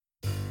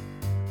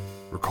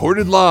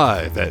Recorded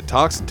live at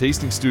Talks and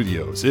Tasting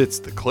Studios, it's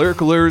the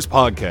Clerical Errors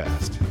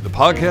Podcast, the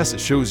podcast that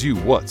shows you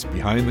what's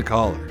behind the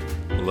collar.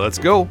 Let's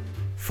go.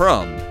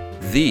 From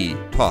the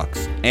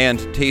Talks and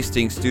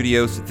Tasting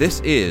Studios, this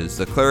is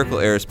the Clerical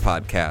Errors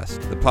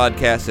Podcast, the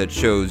podcast that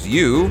shows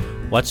you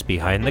what's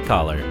behind the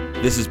collar.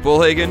 This is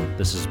Bullhagen.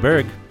 This is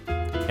Berg.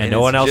 And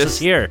no one else is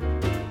here.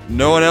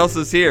 No one else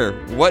is here.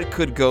 What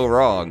could go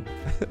wrong?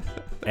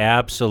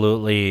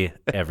 Absolutely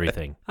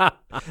everything.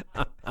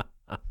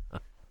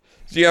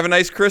 Do you have a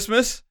nice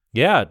Christmas?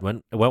 Yeah, it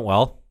went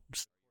well.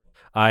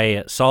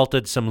 I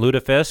salted some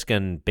lutefisk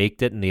and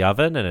baked it in the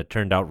oven, and it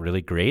turned out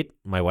really great.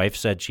 My wife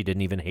said she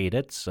didn't even hate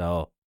it,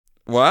 so...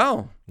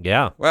 Wow.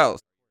 Yeah. Wow.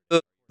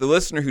 The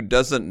listener who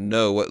doesn't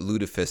know what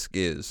lutefisk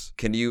is,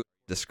 can you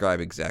describe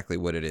exactly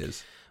what it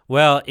is?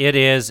 Well, it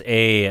is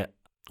a...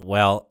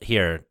 Well,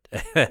 here,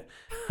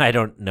 I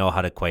don't know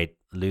how to quite...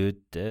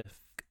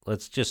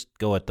 Let's just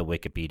go with the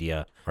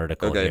Wikipedia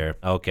article here.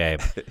 Okay.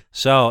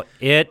 So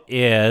it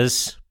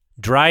is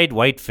dried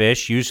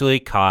whitefish, usually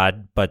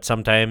cod, but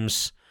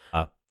sometimes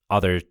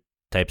other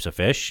types of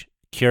fish,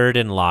 cured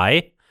in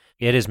lye.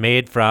 It is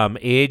made from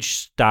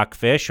aged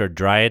stockfish or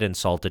dried and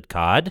salted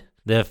cod.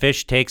 The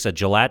fish takes a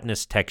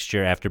gelatinous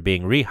texture after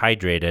being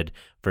rehydrated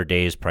for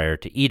days prior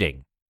to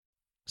eating.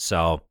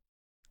 So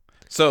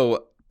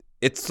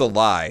it's the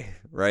lye,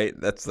 right?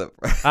 That's the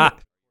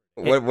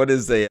what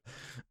is the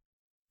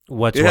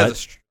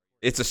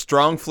it's a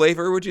strong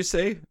flavor, would you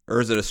say?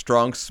 Or is it a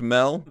strong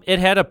smell? It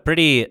had a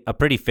pretty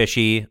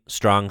fishy,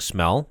 strong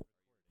smell.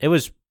 But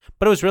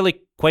it was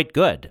really quite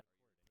good.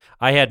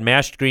 I had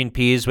mashed green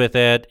peas with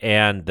it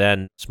and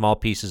then small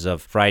pieces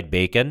of fried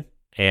bacon.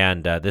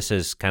 And this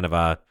is kind of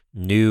a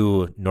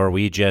new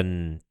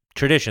Norwegian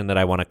tradition that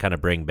I want to kind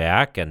of bring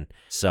back. And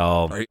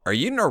so... Are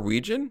you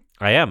Norwegian?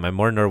 I am. I'm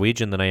more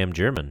Norwegian than I am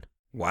German.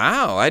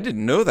 Wow, I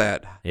didn't know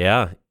that.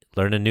 Yeah,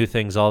 learning new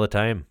things all the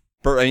time.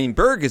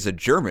 Berg is a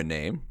German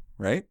name,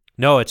 right?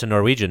 No, it's a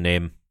Norwegian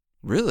name.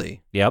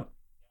 Really? Yep.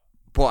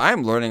 Well,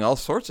 I'm learning all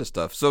sorts of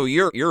stuff. So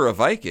you're a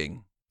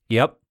Viking?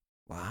 Yep.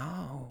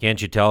 Wow.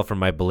 Can't you tell from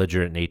my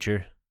belligerent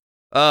nature?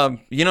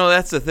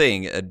 That's the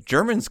thing.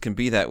 Germans can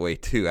be that way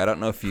too. I don't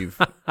know if you've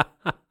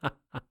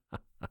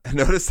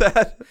noticed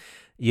that.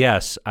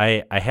 Yes,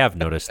 I have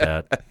noticed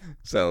that.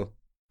 So,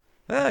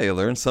 you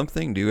learn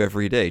something new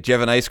every day. Did you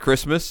have a nice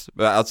Christmas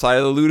outside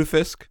of the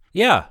lutefisk?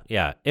 Yeah.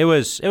 It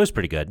was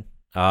pretty good.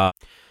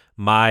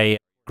 My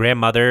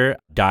grandmother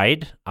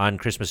died on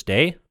Christmas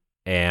Day,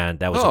 and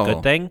that was a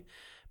good thing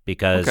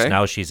because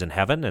now she's in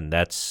heaven, and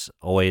that's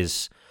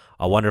always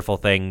a wonderful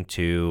thing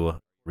to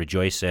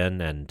rejoice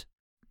in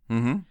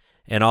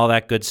and all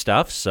that good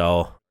stuff.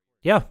 So,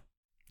 yeah.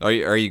 Are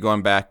you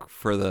going back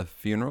for the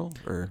funeral?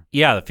 Or?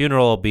 Yeah, the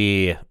funeral will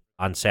be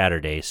on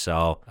Saturday,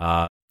 so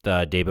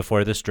the day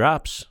before this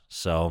drops.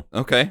 So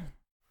okay,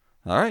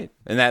 all right,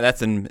 and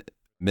that's in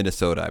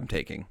Minnesota. I'm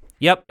taking.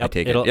 Yep. I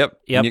take it.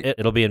 Yep.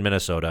 It'll be in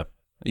Minnesota.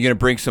 Are you going to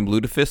bring some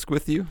lutefisk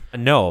with you?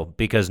 No,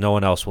 because no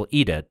one else will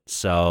eat it.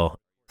 So,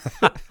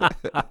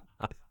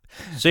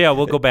 yeah,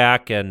 we'll go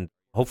back and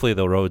hopefully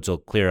the roads will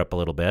clear up a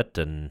little bit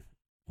and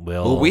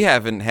Well, we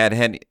haven't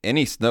had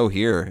any snow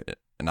here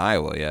in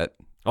Iowa yet.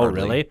 Oh,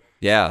 hardly. Really?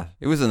 Yeah.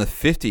 It was in the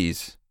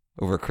 50s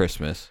over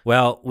Christmas.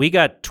 Well, we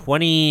got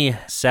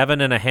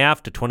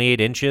 27.5 to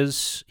 28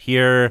 inches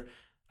here.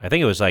 I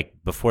think it was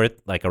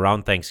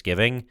around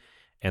Thanksgiving.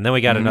 And then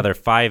we got another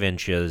 5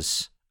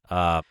 inches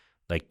 2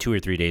 or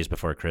 3 days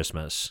before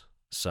Christmas.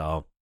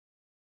 So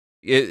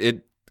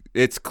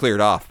it's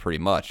cleared off pretty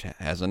much,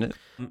 hasn't it?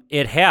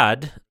 It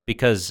had,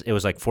 because it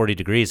was 40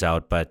 degrees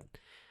out, but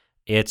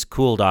it's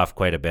cooled off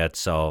quite a bit.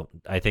 So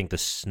I think the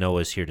snow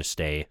is here to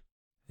stay.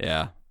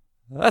 Yeah.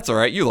 That's all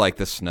right. You like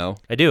the snow.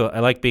 I do.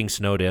 I like being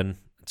snowed in.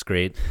 It's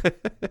great.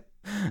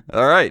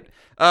 All right.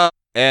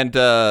 And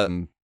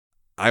I'm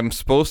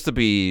supposed to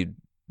be,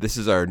 this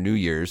is our New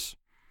Year's,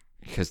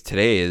 because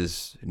today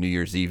is New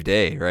Year's Eve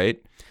day,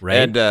 right?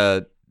 Right.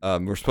 And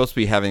we're supposed to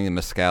be having the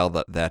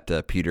mezcal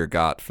that Peter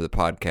got for the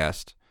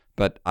podcast,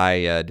 but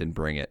I didn't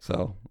bring it,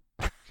 so.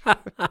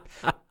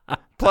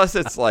 Plus,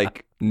 it's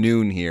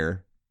noon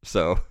here,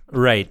 so.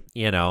 Right,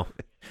 Yeah,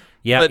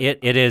 but,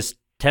 it is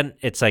 10.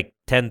 It's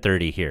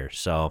 10:30 here,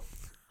 so.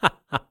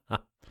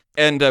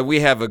 And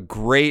we have a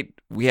great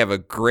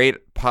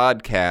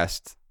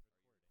podcast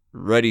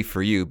ready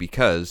for you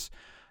because.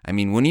 I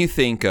mean, when you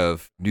think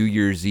of New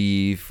Year's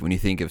Eve, when you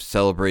think of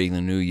celebrating the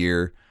new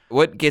year,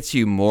 what gets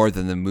you more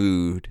than the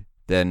mood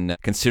than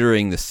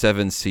considering the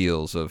 7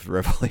 seals of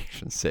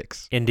Revelation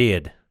 6?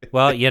 Indeed.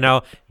 Well,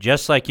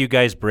 just like you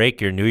guys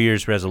break your New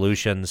Year's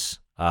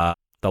resolutions, the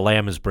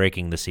Lamb is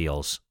breaking the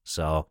seals.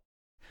 So,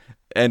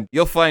 and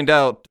you'll find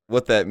out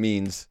what that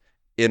means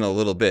in a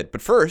little bit.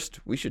 But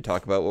first, we should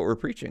talk about what we're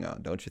preaching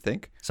on, don't you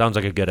think? Sounds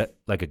like a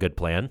good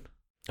plan.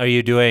 Are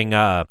you doing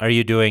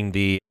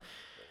the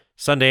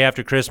Sunday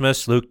after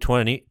Christmas, Luke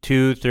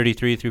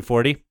 22:33 through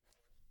 40?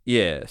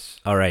 Yes.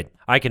 All right.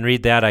 I can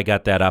read that. I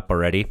got that up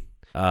already.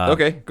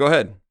 Okay, go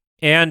ahead.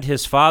 And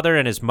his father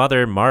and his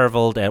mother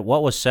marveled at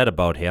what was said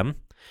about him.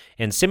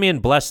 And Simeon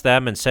blessed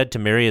them and said to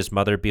Mary his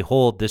mother,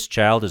 Behold, this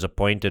child is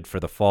appointed for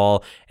the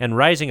fall and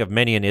rising of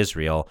many in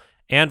Israel,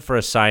 and for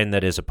a sign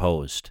that is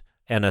opposed.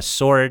 And a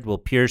sword will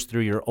pierce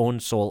through your own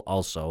soul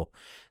also,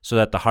 so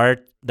that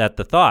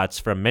the thoughts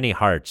from many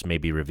hearts may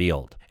be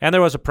revealed. And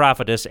there was a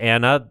prophetess,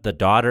 Anna, the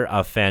daughter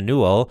of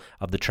Phanuel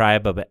of the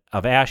tribe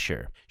of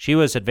Asher. She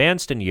was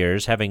advanced in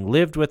years, having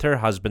lived with her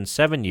husband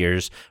 7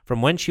 years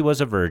from when she was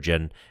a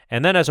virgin,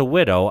 and then as a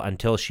widow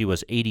until she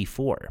was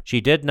 84. She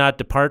did not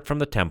depart from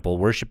the temple,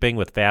 worshiping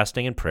with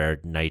fasting and prayer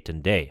night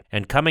and day.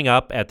 And coming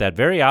up at that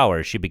very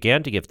hour, she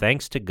began to give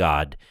thanks to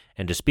God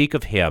and to speak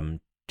of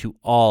him to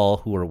all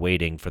who were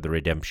waiting for the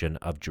redemption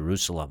of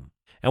Jerusalem.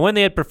 And when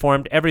they had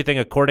performed everything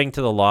according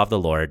to the law of the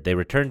Lord, they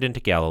returned into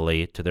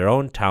Galilee to their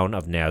own town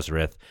of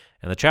Nazareth.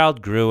 And the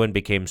child grew and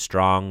became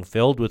strong,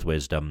 filled with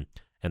wisdom,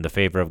 and the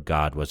favor of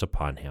God was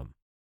upon him.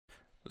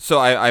 So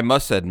I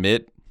must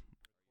admit,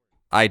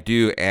 I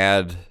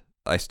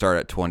start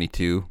at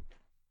 22.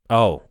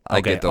 Oh, okay.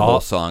 I get the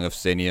whole song of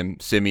Simeon.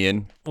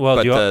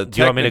 Well, do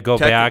you want me to go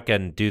back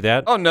and do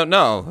that? Oh,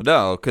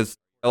 no, because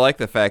I like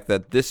the fact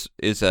that this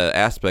is an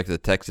aspect of the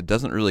text that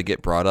doesn't really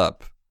get brought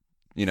up,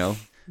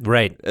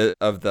 Right.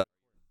 Of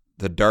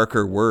the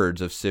darker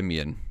words of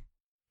Simeon.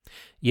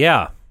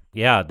 Yeah.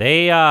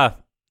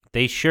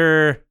 They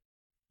sure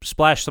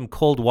splashed some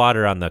cold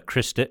water on the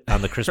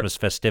Christmas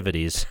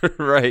festivities.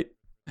 Right.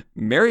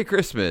 Merry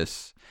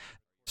Christmas.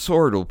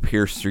 Sword will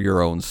pierce through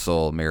your own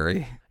soul,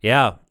 Mary.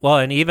 Yeah. Well,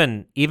 and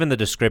even the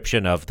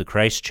description of the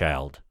Christ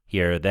child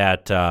here,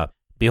 that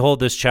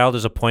behold, this child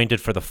is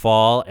appointed for the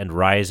fall and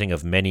rising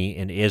of many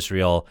in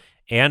Israel,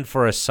 and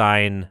for a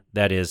sign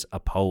that is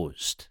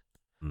opposed.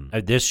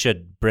 This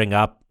should bring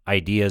up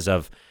ideas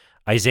of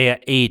Isaiah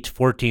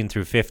 8:14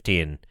 through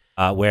 15,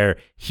 where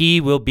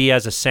he will be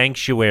as a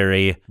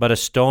sanctuary, but a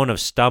stone of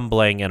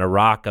stumbling and a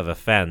rock of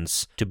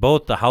offense to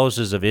both the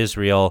houses of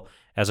Israel,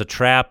 as a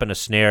trap and a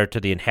snare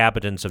to the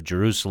inhabitants of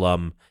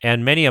Jerusalem.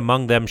 And many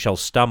among them shall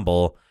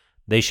stumble;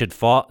 they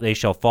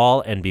shall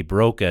fall and be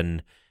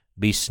broken,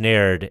 be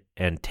snared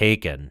and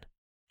taken.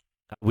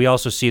 We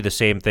also see the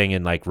same thing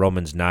in like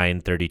Romans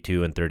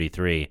 9:32 and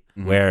 33,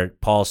 where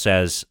Paul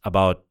says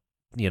about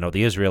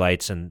the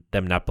Israelites and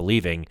them not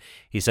believing.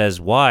 He says,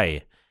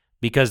 why?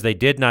 Because they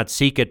did not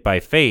seek it by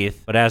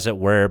faith, but as it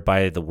were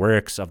by the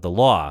works of the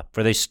law.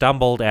 For they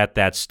stumbled at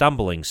that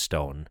stumbling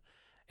stone.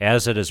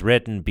 As it is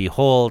written,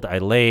 Behold, I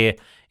lay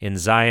in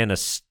Zion a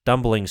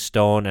stumbling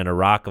stone and a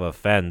rock of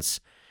offense,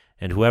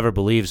 and whoever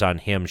believes on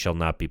him shall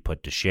not be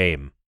put to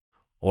shame.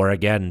 Or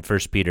again,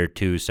 1 Peter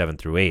 2:7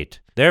 through 8.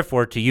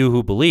 Therefore, to you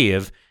who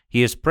believe,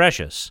 he is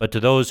precious, but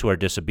to those who are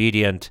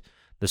disobedient,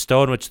 the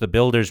stone which the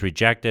builders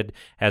rejected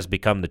has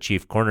become the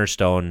chief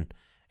cornerstone,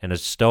 and a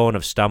stone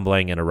of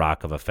stumbling and a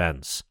rock of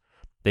offense.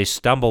 They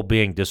stumble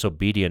being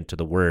disobedient to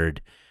the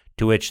word,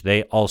 to which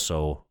they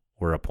also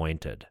were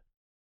appointed.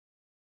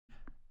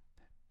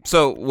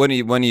 So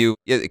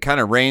it kind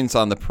of rains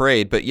on the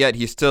parade, but yet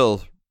he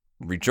still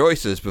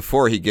rejoices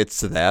before he gets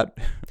to that,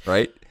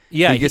 right?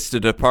 Yeah, he gets to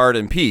depart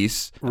in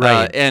peace,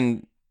 right?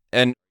 And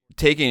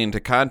taking into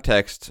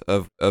context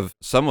of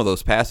some of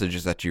those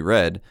passages that you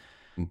read,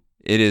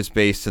 it is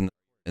based in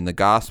the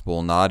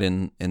gospel, not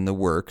in the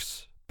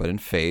works, but in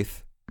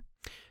faith.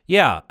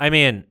 Yeah, I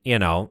mean,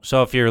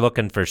 so if you're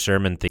looking for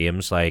sermon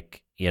themes,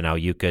 like,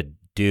 you could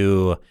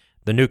do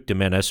the Nunc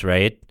Dimittis,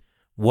 right?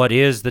 What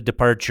is the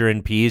departure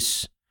in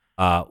peace?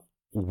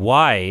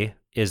 Why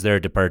is there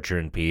a departure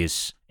in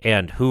peace?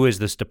 And who is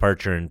this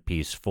departure in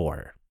peace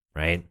for,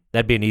 right?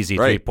 That'd be an easy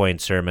 3-point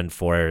sermon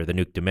for the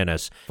Nunc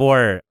Dimittis.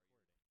 For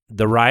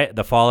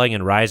the falling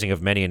and rising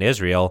of many in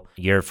Israel,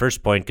 your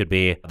first point could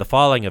be the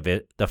falling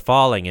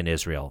in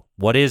Israel.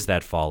 What is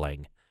that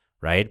falling,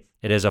 right?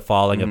 It is a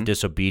falling of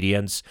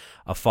disobedience,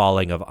 a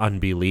falling of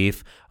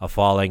unbelief, a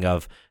falling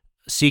of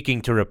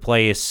seeking to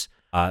replace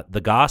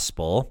the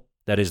gospel,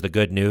 that is the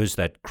good news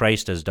that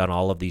Christ has done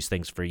all of these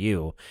things for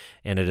you,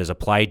 and it is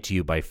applied to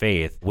you by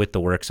faith with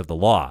the works of the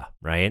law,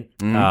 right?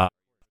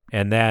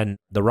 And then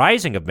the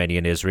rising of many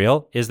in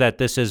Israel is that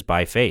this is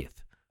by faith.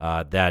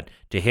 That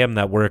to him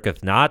that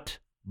worketh not,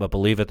 but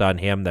believeth on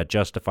him that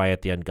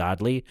justifieth the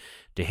ungodly,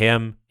 to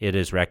him it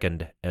is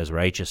reckoned as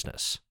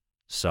righteousness.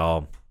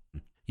 So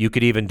you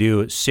could even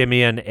do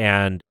Simeon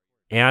and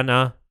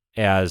Anna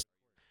as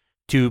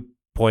 2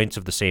 points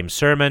of the same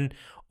sermon,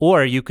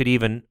 or you could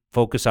even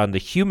focus on the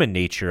human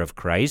nature of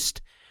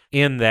Christ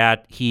in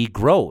that he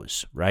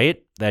grows,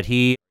 right? That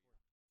he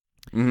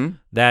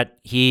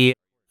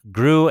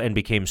grew and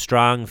became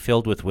strong,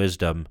 filled with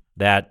wisdom,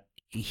 that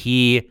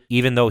he,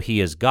 even though he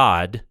is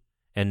God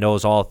and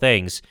knows all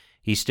things,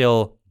 he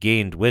still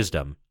gained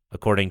wisdom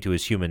according to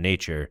his human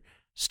nature,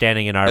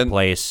 standing in our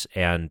place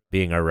and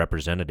being our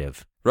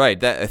representative. Right.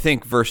 That, I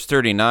think verse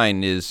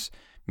 39 is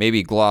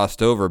maybe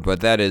glossed over,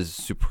 but that is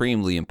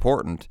supremely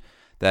important,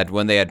 that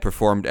when they had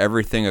performed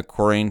everything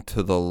according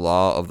to the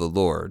law of the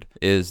Lord,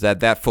 is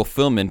that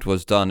fulfillment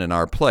was done in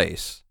our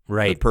place.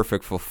 Right. The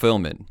perfect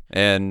fulfillment.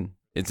 And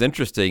it's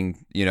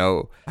interesting,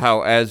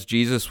 how as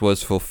Jesus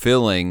was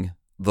fulfilling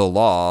the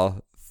law,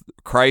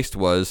 Christ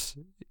was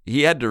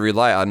he had to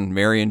rely on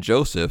Mary and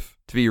Joseph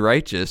to be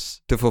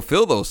righteous to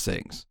fulfill those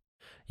things.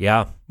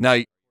 Yeah. Now,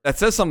 that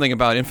says something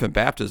about infant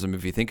baptism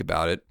if you think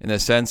about it, in the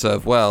sense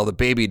of, well, the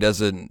baby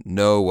doesn't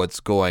know what's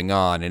going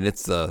on, and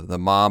it's the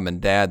mom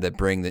and dad that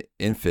bring the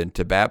infant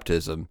to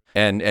baptism.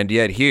 And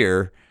yet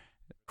here,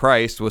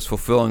 Christ was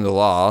fulfilling the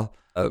law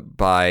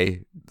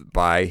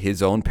by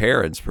his own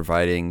parents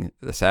providing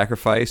the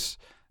sacrifice,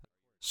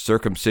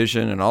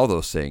 circumcision, and all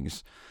those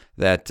things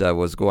that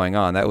was going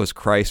on. That was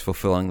Christ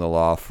fulfilling the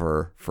law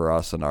for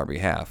us on our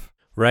behalf.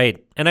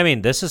 Right. And I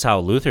mean, this is how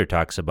Luther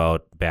talks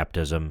about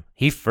baptism.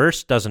 He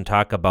first doesn't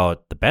talk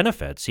about the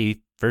benefits.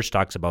 He first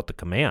talks about the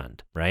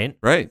command, right?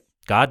 Right.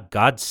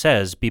 God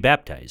says, be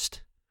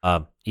baptized.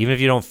 Even if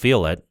you don't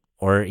feel it,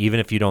 or even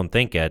if you don't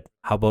think it,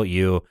 how about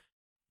you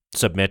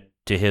submit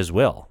to his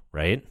will,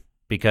 right?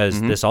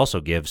 Because this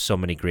also gives so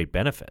many great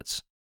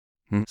benefits.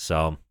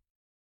 So...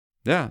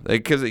 yeah,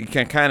 because you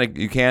can kind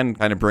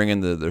of bring in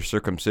the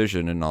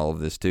circumcision and all of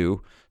this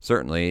too.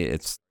 Certainly,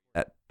 it's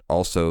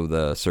also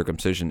the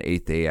circumcision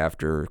 8th day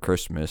after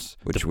Christmas,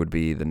 which would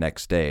be the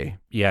next day.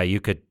 Yeah,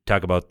 you could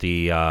talk about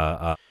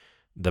the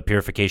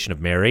purification of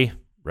Mary,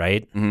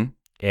 right?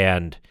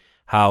 And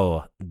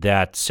how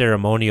that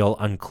ceremonial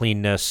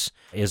uncleanness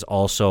is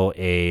also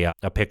a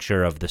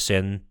picture of the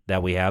sin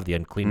that we have, the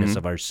uncleanness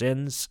of our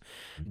sins.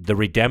 The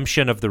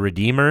redemption of the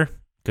Redeemer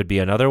could be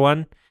another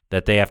one,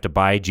 that they have to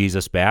buy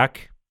Jesus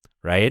back,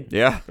 right?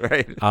 Yeah,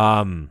 right.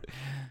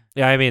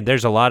 Yeah, I mean,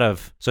 there's a lot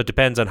of, so it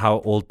depends on how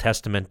Old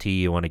Testament-y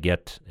you want to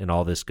get and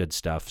all this good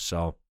stuff,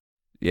 so.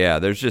 Yeah,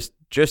 there's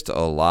just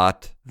a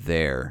lot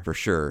there, for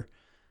sure.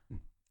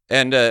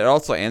 And it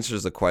also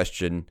answers the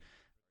question,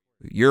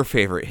 your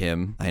favorite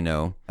hymn, I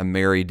know,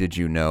 Mary, Did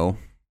You Know?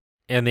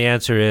 And the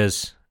answer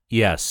is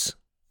yes.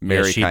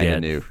 Mary yes, she kind of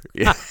did. knew.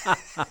 Yeah.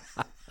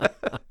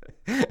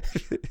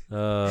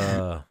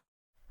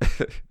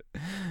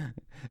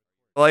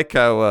 I like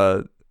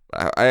how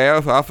I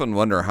often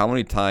wonder how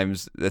many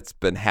times it's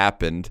been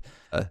happened,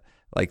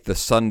 like the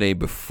Sunday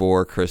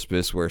before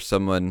Christmas, where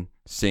someone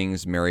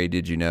sings "Mary,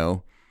 Did You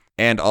Know,"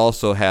 and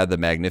also had the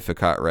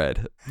Magnificat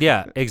read.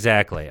 Yeah,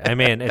 exactly. I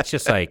mean, it's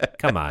just like,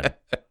 come on.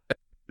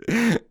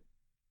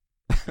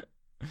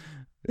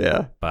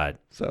 Yeah, but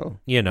so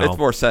it's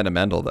more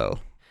sentimental, though,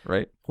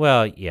 right?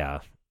 Well, yeah,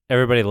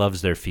 everybody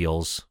loves their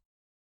feels.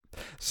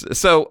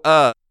 So,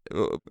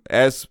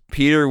 as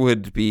Peter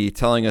would be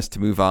telling us to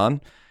move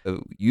on.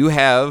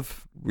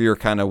 We were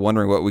kind of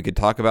wondering what we could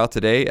talk about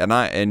today,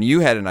 and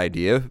you had an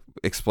idea.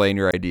 Explain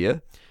your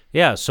idea.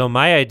 Yeah, so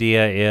my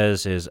idea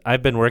is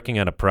I've been working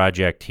on a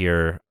project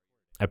here.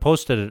 I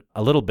posted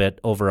a little bit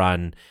over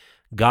on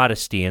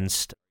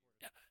Gottesdienst,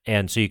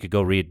 and so you could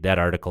go read that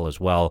article as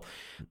well.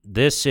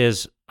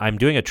 I'm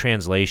doing a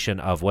translation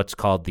of what's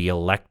called the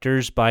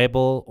Elector's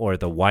Bible, or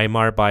the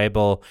Weimar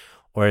Bible,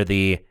 or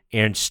the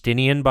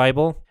Ernstinian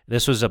Bible.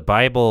 This was a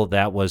Bible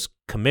that was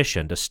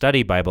commissioned, a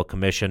study Bible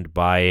commissioned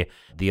by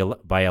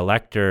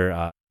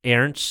Elector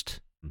Ernst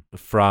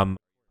from,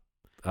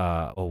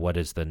 what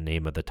is the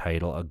name of the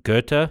title?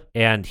 Goethe.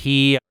 And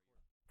he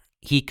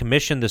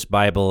commissioned this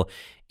Bible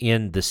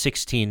in the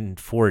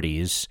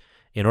 1640s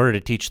in order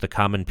to teach the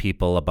common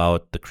people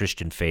about the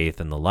Christian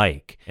faith and the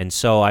like. And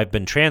so I've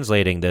been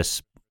translating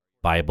this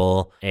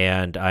Bible,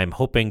 and I'm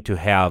hoping to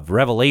have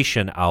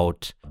Revelation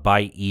out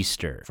by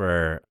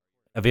Easter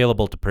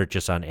available to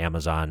purchase on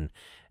Amazon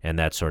and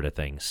that sort of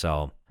thing.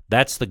 So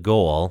that's the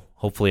goal.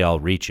 Hopefully I'll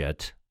reach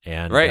it.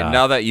 And right,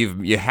 now that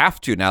you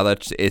have to, now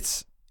that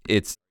it's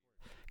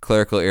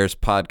Clerical Errors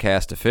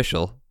Podcast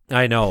official.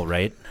 I know,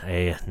 right?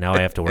 Now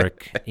I have to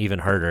work even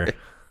harder.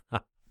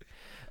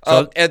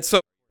 And so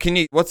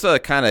what's the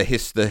kind of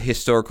the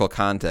historical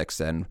context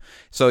then?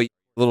 So a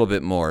little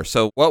bit more.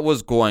 So what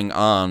was going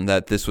on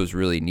that this was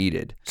really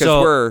needed?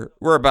 Because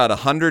we're about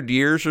 100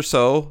 years or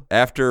so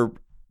after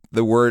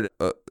the word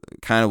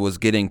kind of was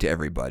getting to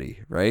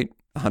everybody, right?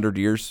 100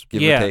 years,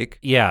 give or take?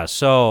 Yeah,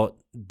 so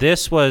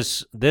this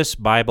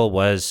Bible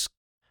was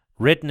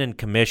written and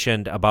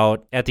commissioned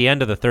about at the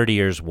end of the 30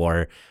 Years'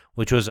 War,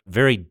 which was a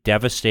very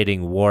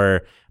devastating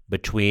war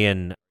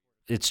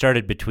it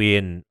started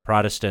between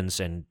Protestants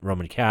and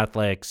Roman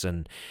Catholics,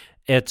 and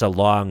it's a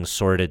long,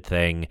 sordid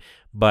thing,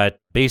 but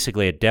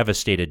basically it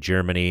devastated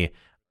Germany.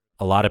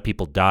 A lot of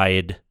people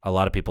died. A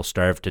lot of people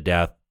starved to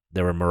death.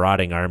 There were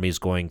marauding armies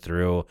going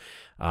through.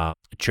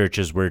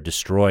 Churches were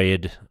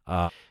destroyed.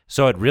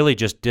 So it really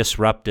just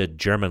disrupted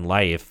German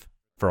life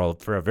for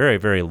a very,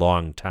 very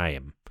long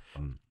time.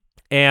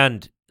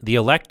 And the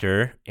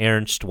Elector,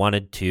 Ernst,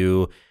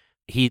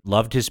 he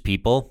loved his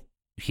people.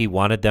 He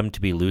wanted them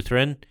to be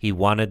Lutheran. He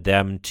wanted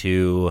them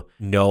to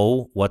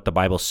know what the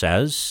Bible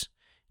says.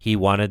 He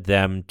wanted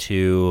them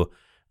to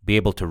be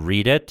able to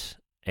read it.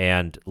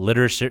 And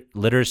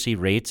literacy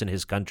rates in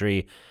his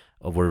country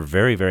were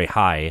very, very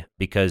high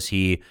because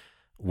he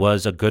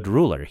was a good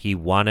ruler. He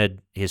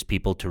wanted his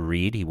people to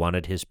read. He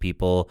wanted his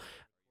people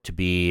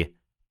to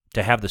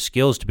have the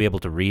skills to be able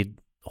to read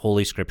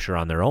Holy Scripture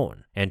on their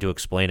own and to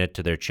explain it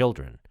to their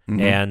children.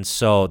 Mm-hmm. And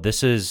so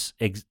this is,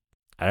 I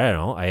don't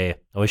know, I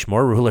wish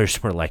more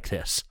rulers were like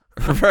this.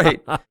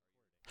 Right.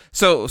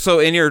 So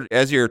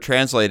as you're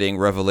translating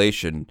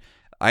Revelation,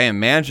 I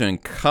imagine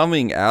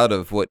coming out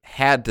of what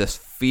had to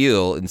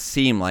feel and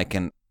seem like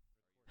an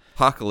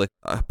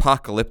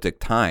apocalyptic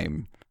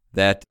time,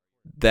 that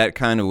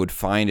kind of would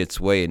find its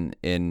way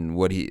in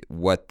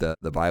what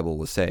the Bible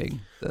was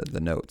saying, the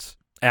notes.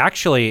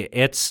 Actually,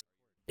 it's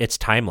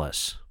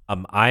timeless.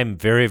 I'm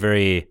very,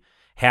 very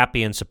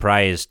happy and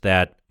surprised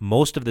that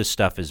most of this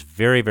stuff is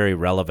very, very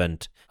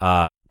relevant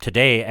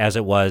today as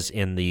it was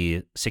in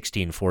the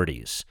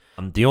 1640s.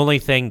 The only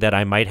thing that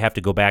I might have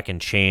to go back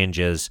and change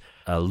is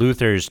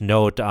Luther's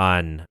note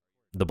on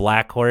the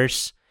black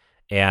horse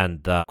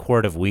and the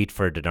quart of wheat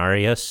for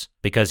denarius,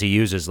 because he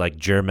uses like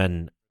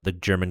the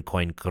German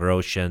coin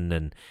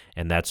Groschen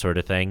and that sort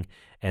of thing.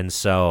 And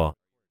so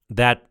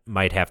that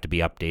might have to be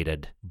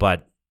updated.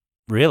 But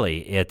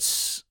really,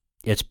 it's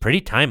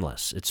pretty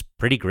timeless. It's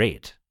pretty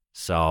great.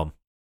 So,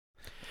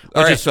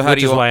 which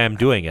is why I'm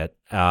doing it.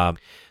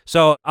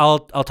 So I'll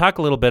talk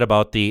a little bit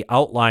about the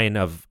outline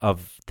of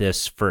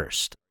this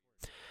first.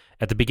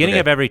 At the beginning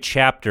of every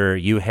chapter,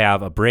 you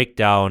have a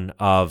breakdown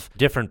of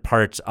different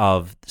parts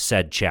of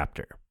said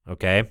chapter,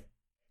 okay?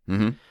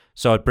 Mm-hmm.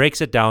 So it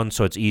breaks it down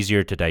so it's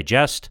easier to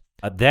digest.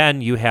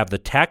 Then you have the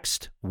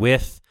text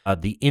with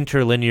the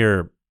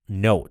interlinear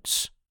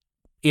notes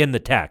in the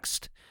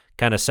text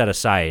kind of set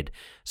aside.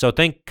 So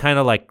think kind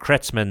of like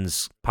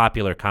Kretzmann's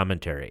popular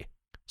commentary,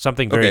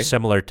 something very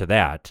similar to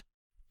that.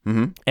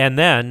 Mm-hmm. And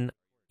then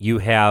you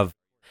have,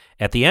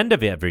 at the end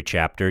of every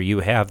chapter,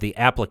 you have the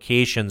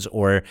applications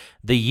or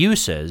the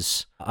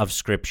uses of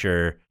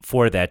Scripture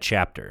for that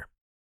chapter.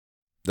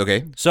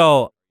 Okay.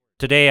 So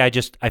today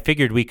I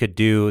figured we could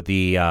do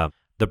the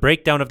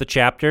breakdown of the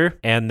chapter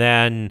and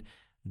then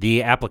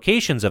the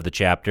applications of the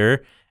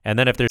chapter, and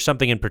then if there's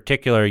something in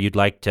particular you'd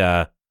like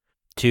to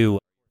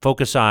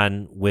focus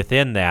on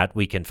within that,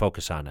 we can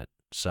focus on it.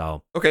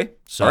 So okay.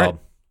 So all right.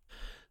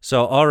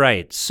 All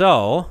right.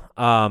 So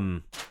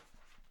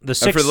the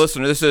sixth, and for the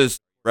listener, this is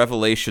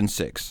Revelation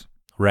 6.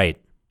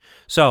 Right.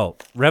 So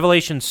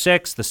Revelation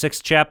 6, the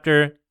 6th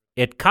chapter,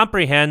 it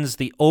comprehends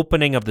the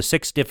opening of the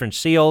 6 different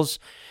seals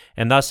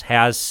and thus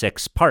has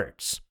 6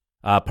 parts.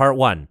 Part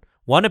 1.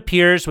 One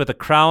appears with a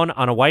crown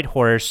on a white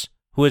horse,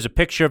 who is a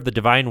picture of the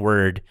divine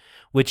word,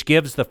 which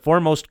gives the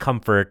foremost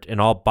comfort in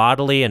all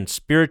bodily and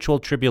spiritual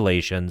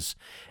tribulations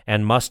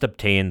and must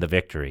obtain the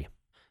victory.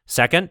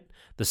 Second,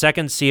 the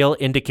 2nd seal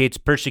indicates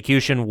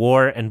persecution,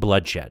 war, and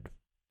bloodshed.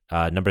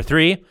 Number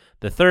 3,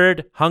 the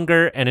 3rd,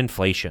 hunger and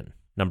inflation.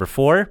 Number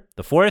 4,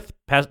 the 4th,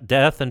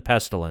 death and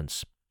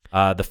pestilence.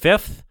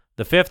 The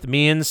 5th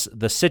means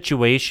the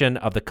situation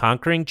of the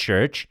conquering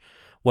church,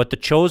 what the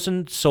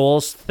chosen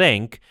souls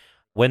think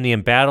when the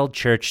embattled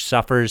church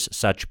suffers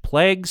such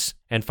plagues.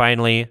 And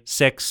finally,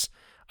 6,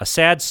 a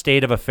sad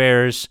state of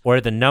affairs or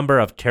the number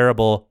of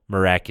terrible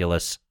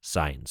miraculous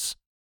signs.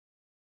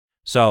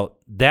 So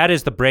that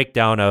is the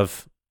breakdown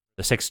of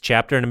the 6th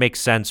chapter, and it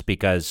makes sense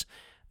because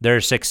there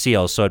are 6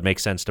 seals, so it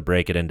makes sense to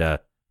break it into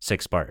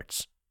 6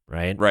 parts,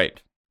 right? Right.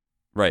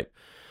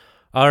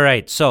 All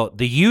right, so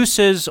the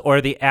uses or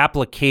the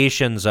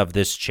applications of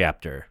this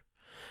chapter.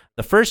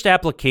 The first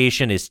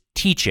application is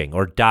teaching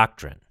or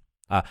doctrine.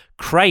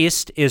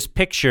 Christ is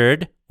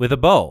pictured with a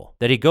bow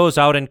that he goes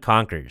out and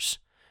conquers.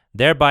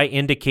 Thereby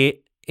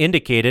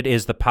indicated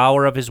is the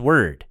power of his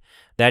word,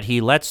 that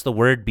he lets the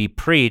word be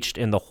preached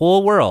in the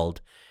whole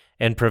world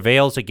and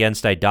prevails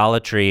against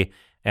idolatry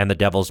and the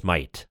devil's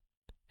might.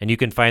 And you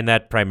can find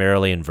that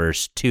primarily in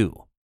verse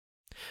 2.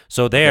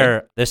 So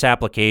this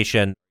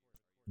application,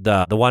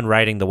 the one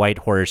riding the white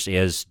horse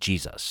is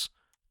Jesus,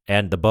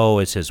 and the bow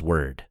is his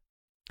word.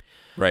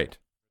 Right.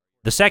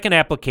 The second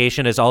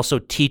application is also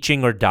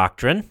teaching or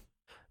doctrine.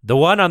 The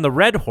one on the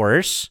red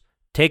horse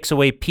takes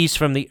away peace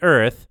from the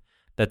earth,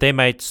 that they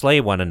might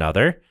slay one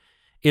another,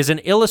 is an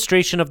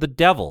illustration of the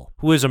devil,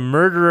 who is a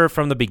murderer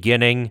from the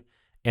beginning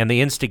and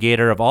the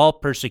instigator of all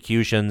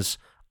persecutions,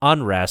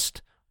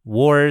 unrest,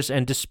 wars,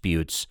 and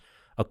disputes,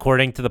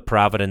 according to the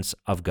providence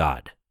of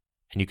God.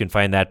 And you can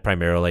find that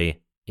primarily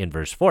in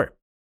verse 4.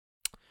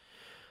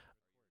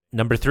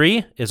 Number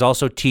 3 is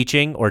also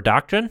teaching or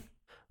doctrine,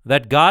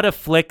 that God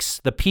afflicts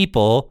the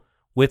people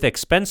with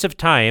expensive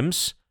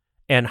times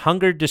and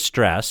hunger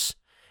distress,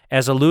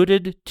 as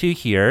alluded to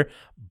here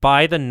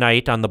by the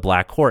knight on the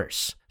black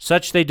horse.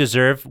 Such they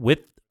deserve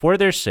for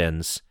their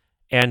sins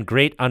and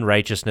great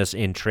unrighteousness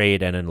in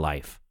trade and in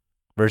life.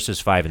 Verses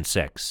 5 and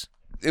 6.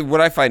 What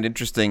I find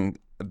interesting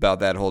about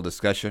that whole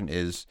discussion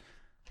is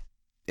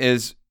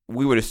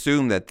we would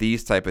assume that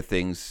these type of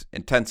things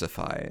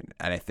intensify,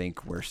 and I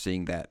think we're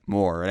seeing that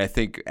more. And I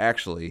think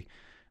actually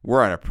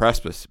we're on a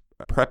precipice,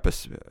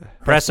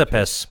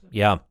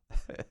 yeah,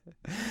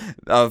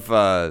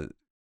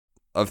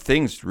 of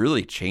things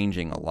really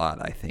changing a lot.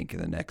 I think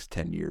in the next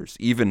 10 years,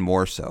 even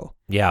more so.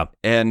 Yeah,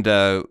 and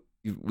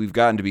we've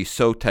gotten to be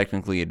so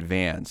technically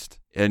advanced,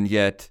 and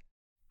yet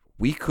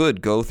we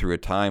could go through a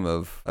time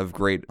of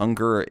great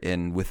hunger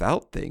and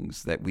without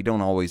things that we don't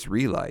always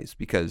realize.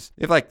 Because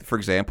if, like, for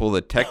example,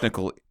 the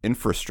technical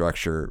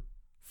infrastructure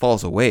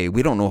falls away,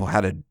 we don't know how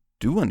to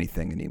do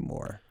anything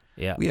anymore.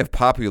 Yeah. We have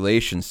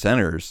population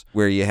centers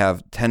where you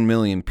have 10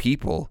 million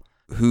people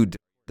who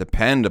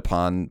depend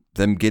upon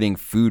them getting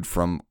food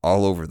from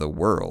all over the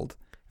world.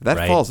 If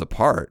that falls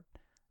apart,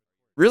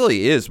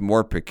 really is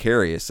more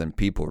precarious than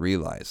people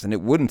realize. And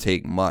it wouldn't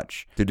take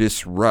much to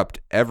disrupt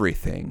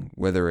everything,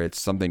 whether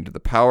it's something to the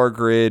power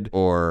grid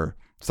or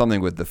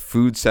something with the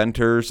food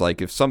centers.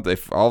 Like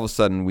if all of a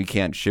sudden we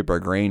can't ship our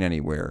grain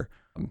anywhere,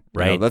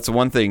 that's the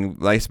one thing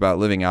nice about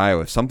living in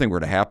Iowa. If something were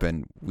to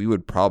happen, we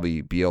would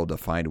probably be able to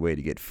find a way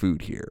to get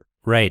food here.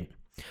 Right.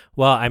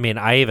 Well, I mean,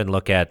 I even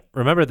look at,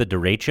 remember the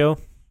derecho?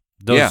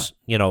 Those,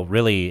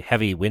 really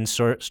heavy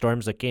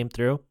windstorms that came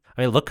through?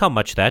 I mean, look how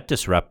much that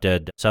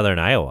disrupted southern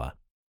Iowa.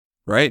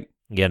 Right.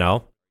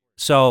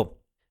 So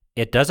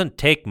it doesn't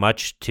take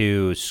much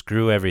to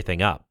screw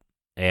everything up.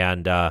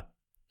 And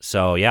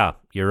so, yeah,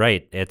 you're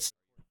right.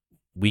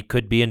 We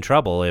could be in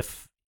trouble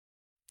if...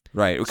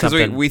 Right, because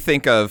we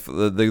think of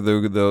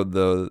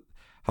the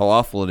how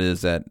awful it is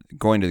that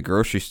going to the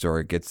grocery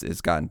store it's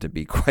gotten to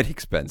be quite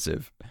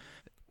expensive,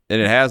 and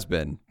it has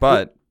been.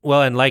 But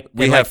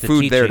we have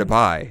food there to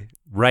buy.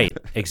 Right,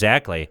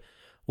 exactly.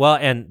 Well,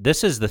 and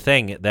this is the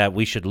thing that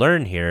we should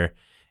learn here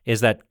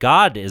is that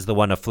God is the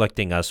one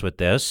afflicting us with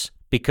this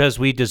because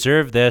we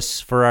deserve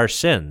this for our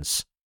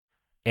sins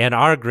and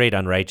our great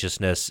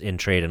unrighteousness in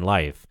trade and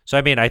life. So,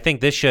 I mean, I think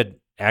this should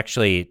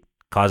actually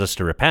cause us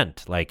to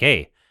repent. Like,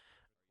 hey.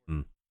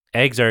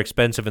 Eggs are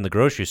expensive in the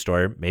grocery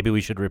store. Maybe we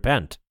should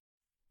repent.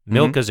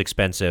 Milk is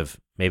expensive.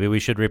 Maybe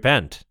we should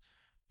repent.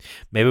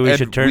 Maybe we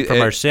should turn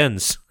from our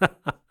sins.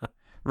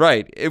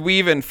 Right. We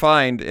even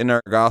find in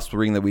our gospel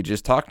reading that we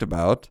just talked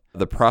about,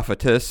 the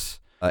prophetess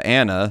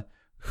Anna,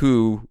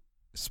 who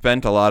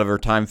spent a lot of her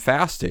time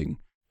fasting.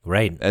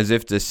 Right. As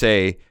if to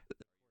say,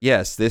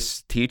 yes,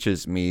 this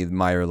teaches me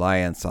my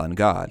reliance on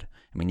God.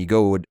 I mean, you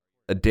go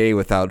a day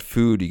without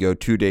food, you go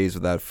 2 days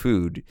without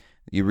food,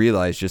 you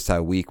realize just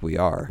how weak we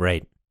are.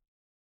 Right.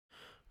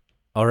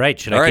 All right,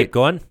 should I keep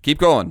going? Keep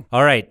going.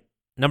 All right.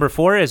 Number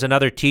 4 is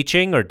another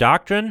teaching or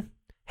doctrine.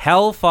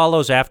 Hell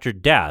follows after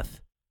death.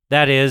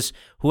 That is,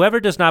 whoever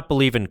does not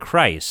believe in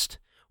Christ,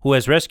 who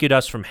has rescued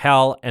us from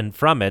hell and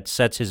from it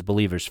sets his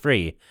believers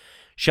free,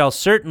 shall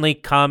certainly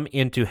come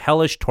into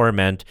hellish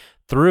torment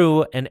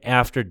through and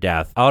after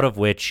death, out of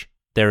which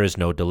there is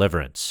no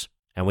deliverance.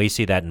 And we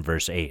see that in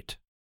verse 8.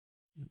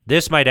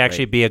 This might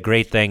actually be a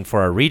great thing for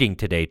our reading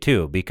today,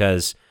 too,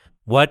 because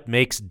what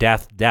makes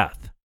death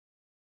death?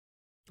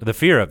 The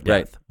fear of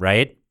death,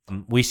 right?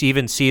 We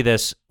even see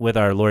this with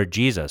our Lord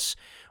Jesus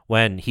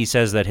when he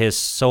says that his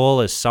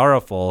soul is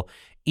sorrowful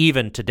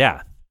even to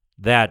death,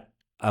 that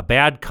a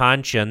bad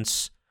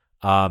conscience,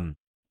 the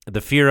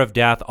fear of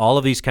death, all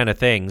of these kind of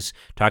things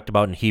talked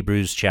about in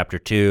Hebrews chapter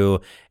 2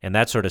 and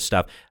that sort of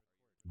stuff,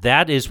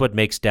 that is what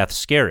makes death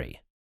scary.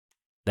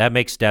 That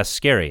makes death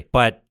scary.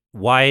 But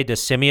why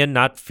does Simeon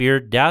not fear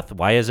death?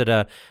 Why is it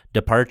a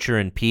departure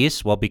in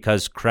peace? Well,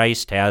 because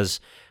Christ has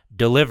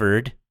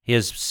delivered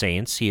his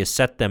saints. He has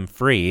set them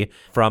free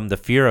from the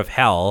fear of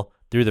hell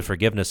through the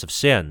forgiveness of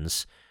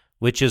sins,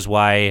 which is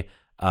why,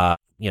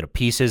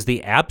 peace is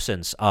the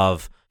absence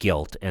of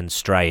guilt and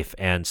strife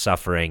and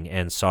suffering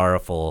and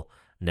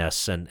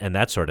sorrowfulness and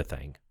that sort of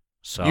thing.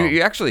 So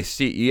you actually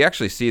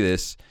see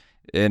this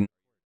in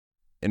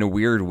a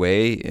weird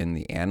way in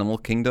the animal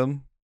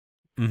kingdom.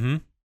 Mm-hmm.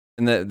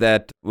 And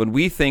that when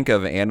we think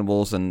of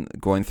animals and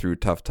going through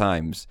tough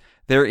times,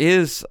 there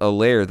is a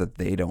layer that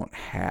they don't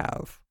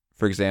have.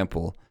 For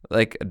example,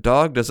 like a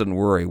dog doesn't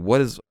worry,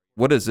 what is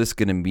this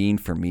going to mean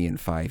for me in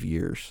 5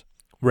 years?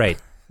 Right.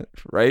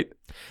 Right?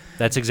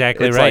 That's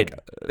exactly it's right.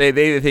 Like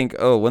they think,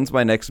 oh, when's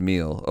my next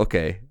meal?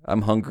 Okay,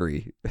 I'm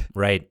hungry.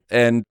 Right.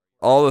 And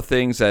all the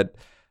things that,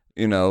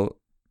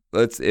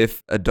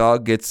 if a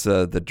dog gets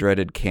the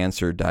dreaded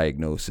cancer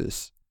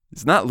diagnosis,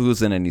 it's not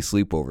losing any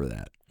sleep over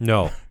that.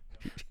 No,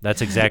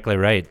 that's exactly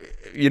right.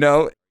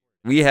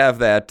 We have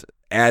that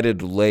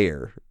added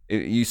layer.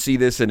 You see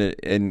this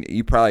and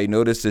you probably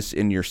noticed this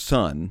in your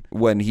son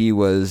when he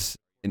was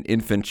an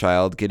infant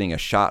child getting a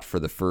shot for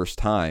the first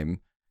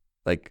time.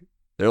 Like,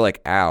 they're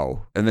like,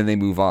 ow, and then they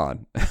move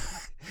on.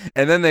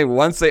 And then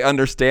once they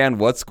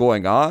understand what's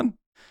going on,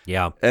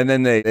 yeah, and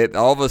then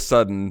all of a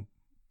sudden,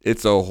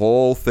 it's a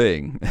whole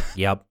thing.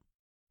 Yep.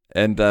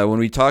 And when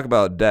we talk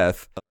about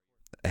death,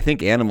 I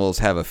think animals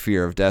have a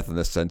fear of death in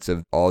the sense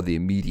of all the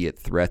immediate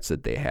threats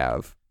that they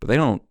have, but they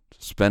don't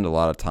spend a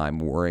lot of time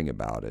worrying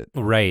about it.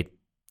 Right.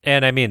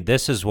 And I mean,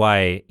 this is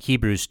why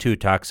Hebrews 2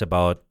 talks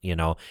about,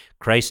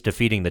 Christ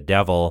defeating the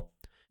devil,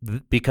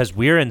 because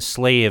we're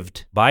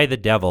enslaved by the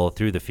devil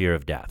through the fear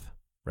of death,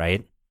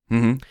 right?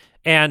 Mm-hmm.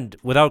 And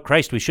without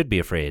Christ, we should be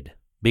afraid,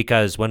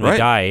 because when we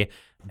die,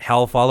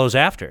 hell follows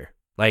after.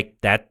 Like,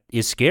 that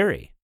is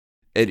scary.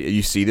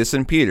 You see this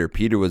in Peter.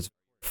 Peter was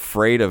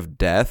afraid of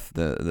death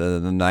the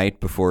night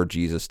before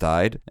Jesus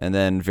died, and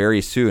then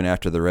very soon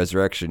after the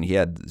resurrection, he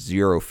had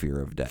zero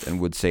fear of death and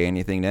would say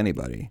anything to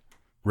anybody.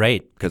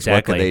 Right, because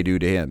exactly. What could they do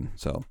to him?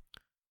 So,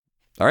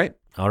 all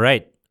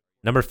right.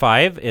 Number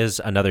 5 is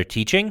another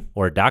teaching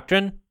or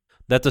doctrine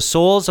that the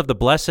souls of the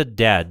blessed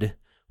dead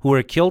who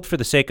were killed for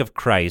the sake of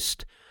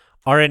Christ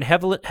are in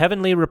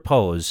heavenly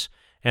repose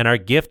and are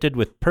gifted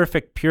with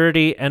perfect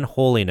purity and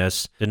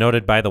holiness,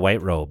 denoted by the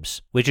white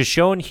robes, which is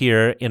shown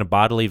here in a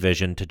bodily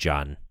vision to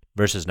John,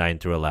 verses 9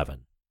 through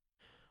 11.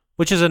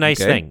 Which is a nice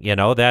thing,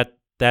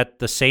 that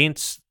the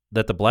saints,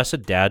 that the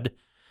blessed dead,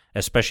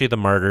 especially the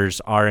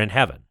martyrs, are in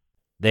heaven.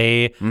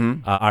 They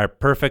are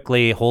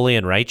perfectly holy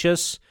and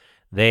righteous.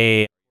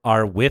 They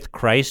are with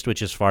Christ,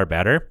 which is far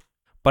better.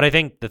 But I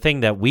think the thing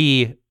that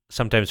we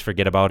sometimes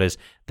forget about is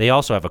they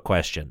also have a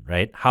question,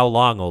 right? How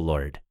long, O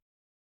Lord?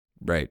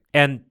 Right.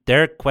 And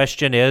their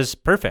question is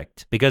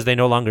perfect because they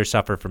no longer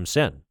suffer from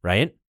sin,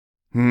 right?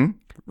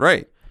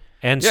 Right.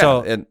 And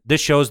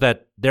this shows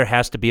that there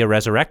has to be a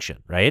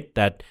resurrection, right?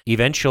 That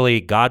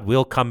eventually God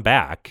will come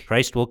back,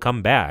 Christ will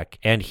come back,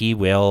 and he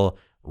will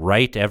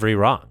right every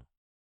wrong.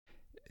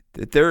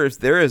 There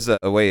is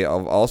a way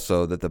of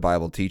also that the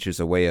Bible teaches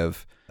a way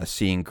of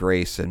seeing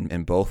grace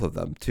in both of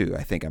them, too.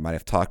 I think I might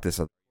have talked this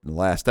in the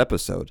last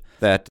episode,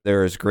 that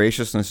there is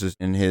graciousness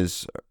in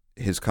his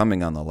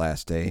coming on the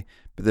last day,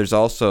 but there's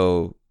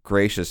also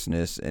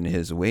graciousness in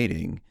his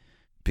waiting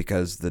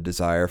because the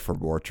desire for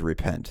more to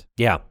repent.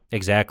 Yeah,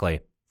 exactly.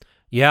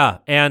 Yeah,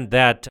 and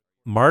that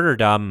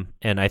martyrdom,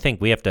 and I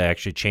think we have to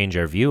actually change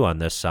our view on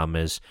this some,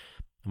 is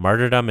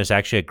martyrdom is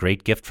actually a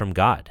great gift from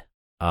God.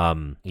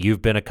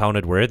 You've been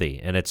accounted worthy,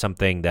 and it's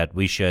something that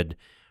we should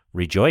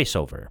rejoice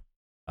over.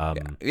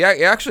 Yeah,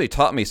 you actually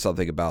taught me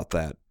something about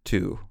that,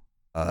 too.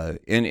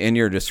 In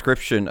your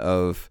description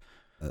of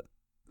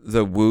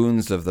the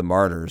wounds of the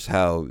martyrs,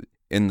 how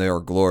in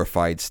their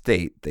glorified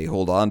state they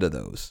hold on to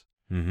those,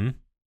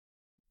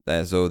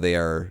 as though they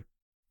are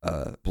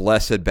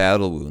blessed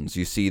battle wounds.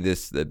 You see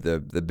this.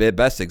 The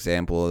best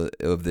example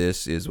of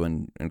this is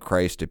when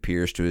Christ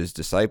appears to his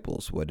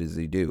disciples. What does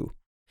he do?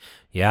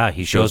 Yeah,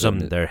 he shows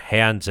them their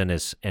hands and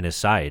his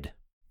side.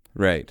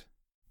 Right.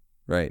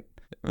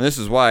 And this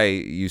is why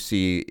you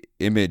see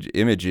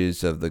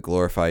images of the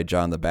glorified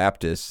John the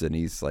Baptist, and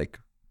he's like,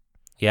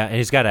 yeah, and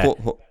he's got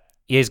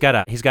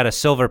a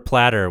silver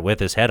platter with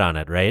his head on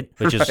it, right?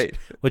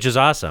 Which is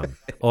awesome.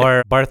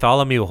 Or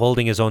Bartholomew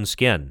holding his own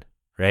skin,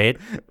 right?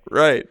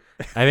 Right.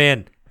 I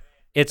mean,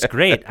 it's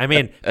great. I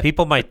mean,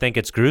 people might think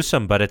it's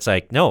gruesome, but it's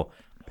like, no,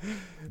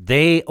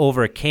 they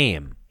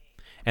overcame,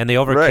 and they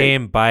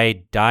overcame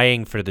by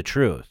dying for the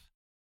truth.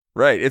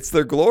 Right. It's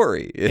their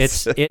glory.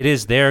 It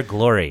is their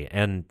glory,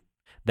 and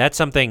that's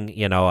something,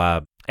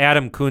 Dr.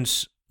 Adam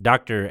Kuntz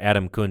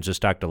has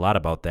talked a lot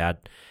about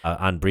that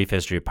on Brief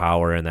History of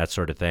Power and that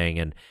sort of thing.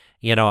 And,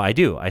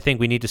 I think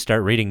we need to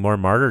start reading more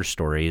martyr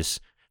stories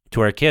to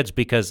our kids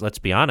because, let's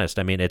be honest,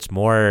 I mean, it's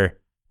more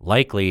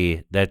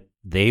likely that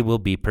they will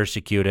be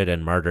persecuted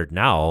and martyred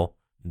now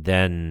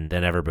than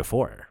ever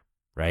before,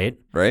 right?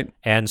 Right.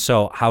 And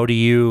so how do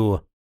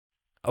you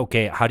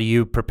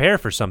prepare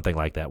for something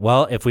like that?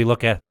 Well, if we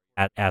look at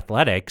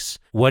athletics,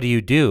 what do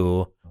you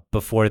do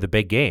before the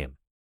big game?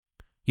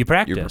 You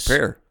practice. You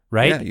prepare.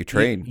 Right? Yeah, you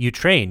train. You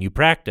train, you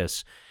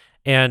practice.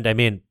 And I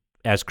mean,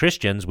 as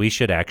Christians, we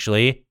should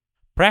actually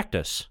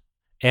practice.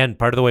 And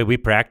part of the way we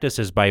practice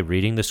is by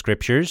reading the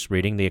scriptures,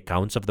 reading the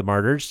accounts of the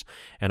martyrs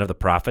and of the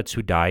prophets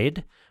who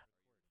died,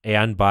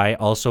 and by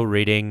also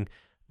reading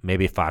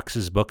maybe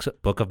Fox's Book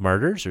of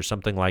Martyrs or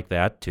something like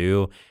that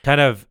to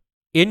kind of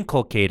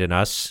inculcate in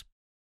us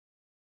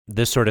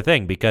this sort of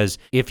thing. Because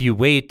if you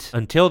wait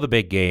until the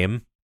big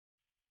game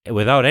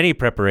without any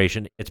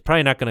preparation, it's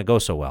probably not going to go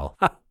so well.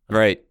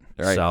 Right.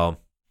 So,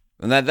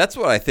 and that's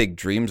what I think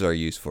dreams are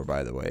used for,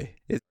 by the way.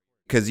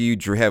 Because you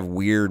have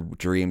weird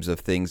dreams of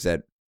things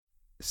that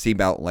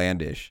seem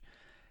outlandish.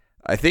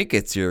 I think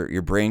it's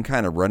your brain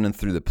kind of running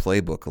through the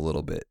playbook a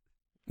little bit.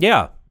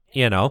 Yeah,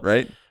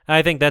 Right?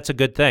 I think that's a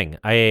good thing.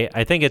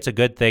 I think it's a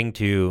good thing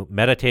to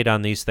meditate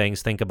on these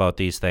things, think about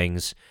these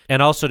things,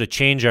 and also to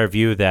change our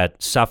view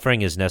that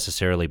suffering is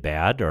necessarily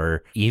bad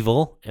or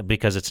evil,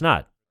 because it's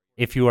not.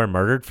 If you are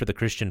martyred for the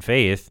Christian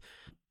faith,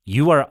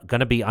 you are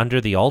going to be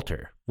under the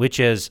altar, which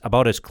is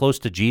about as close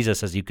to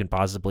Jesus as you can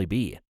possibly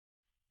be,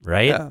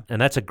 right? Yeah. And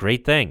that's a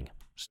great thing.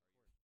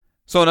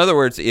 So in other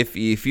words, if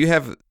you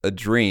have a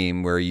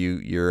dream where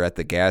you're at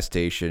the gas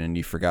station and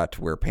you forgot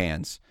to wear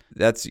pants,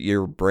 that's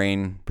your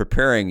brain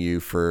preparing you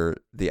for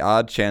the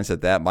odd chance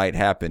that might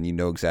happen. You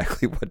know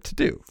exactly what to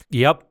do.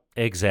 Yep,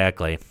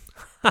 exactly.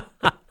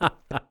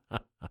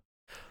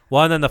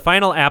 Well, and then the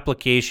final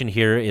application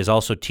here is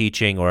also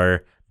teaching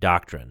or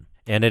doctrine.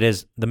 And it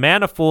is the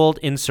manifold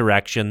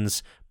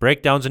insurrections,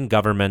 breakdowns in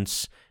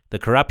governments, the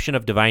corruption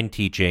of divine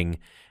teaching,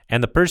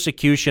 and the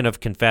persecution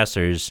of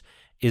confessors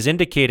is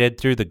indicated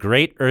through the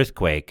great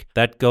earthquake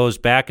that goes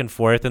back and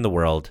forth in the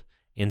world,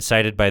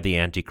 incited by the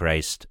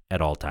Antichrist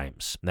at all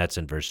times. And that's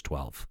in verse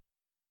 12.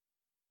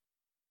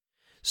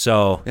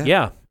 So,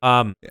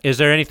 is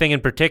there anything in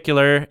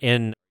particular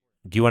do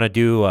you want to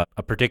do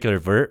a particular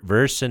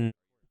verse in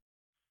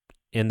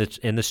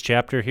this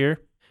chapter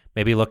here?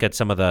 Maybe look at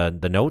some of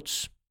the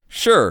notes?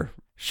 Sure.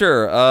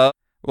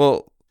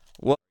 Well,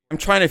 I'm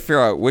trying to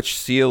figure out which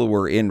seal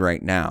we're in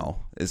right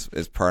now is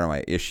part of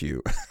my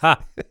issue.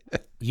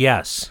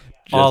 Yes.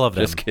 All of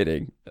them. Just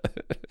kidding.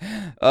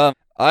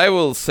 I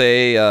will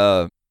say,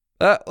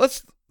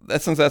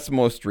 since that's the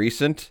most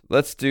recent,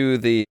 let's do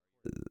the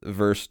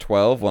verse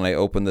 12 when I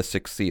open the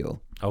sixth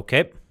seal.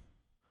 Okay.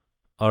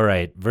 All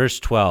right, verse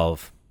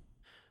 12.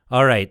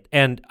 All right,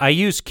 and I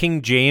use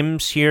King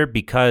James here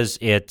because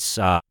it's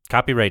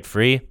copyright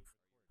free.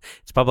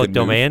 It's public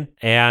domain,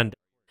 and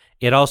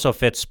it also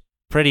fits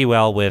pretty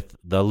well with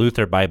the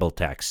Luther Bible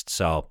text,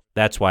 so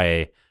that's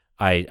why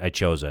I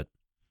chose it.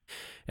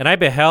 And I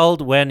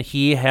beheld when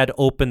he had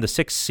opened the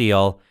sixth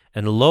seal,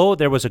 and lo,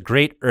 there was a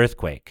great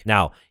earthquake.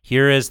 Now,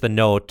 here is the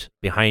note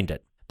behind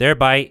it.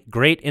 Thereby,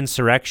 great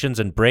insurrections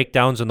and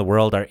breakdowns in the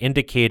world are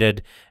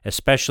indicated,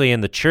 especially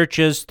in the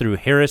churches, through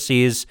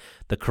heresies,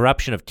 the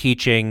corruption of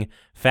teaching,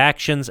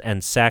 factions,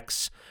 and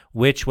sects,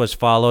 which was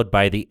followed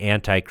by the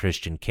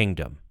anti-Christian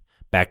kingdom.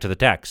 Back to the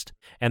text.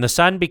 And the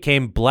sun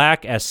became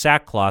black as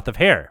sackcloth of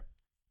hair.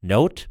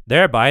 Note,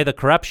 thereby the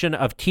corruption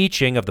of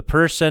teaching of the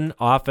person,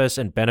 office,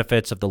 and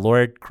benefits of the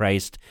Lord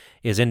Christ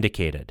is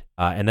indicated.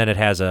 And then it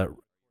has a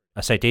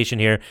citation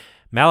here,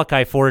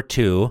 Malachi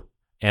 4:2,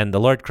 and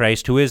the Lord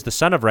Christ, who is the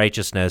Son of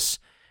Righteousness,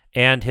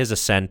 and his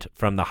ascent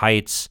from the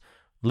heights,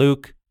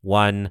 Luke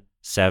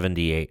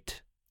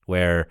 1:78,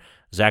 where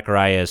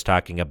Zechariah is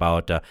talking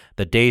about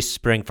the day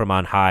spring from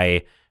on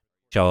high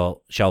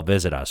shall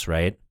visit us,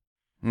 right?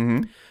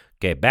 Mm-hmm.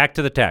 Okay, back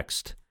to the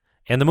text.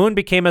 And the moon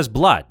became as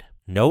blood.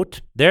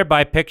 Note,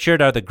 thereby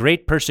pictured are the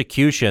great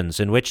persecutions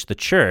in which the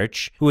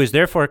church, who is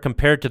therefore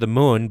compared to the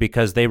moon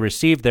because they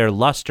receive their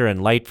luster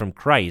and light from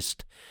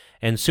Christ,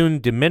 and soon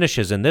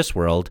diminishes in this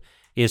world,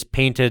 is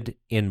painted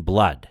in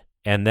blood.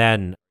 And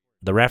then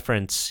the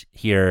reference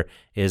here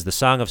is the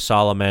Song of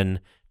Solomon,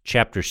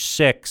 chapter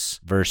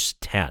 6, verse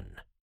 10,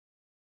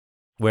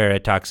 where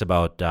it talks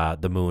about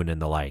the moon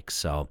and the like.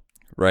 So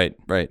Right.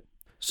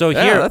 So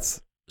Yeah,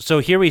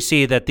 here we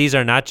see that these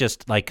are not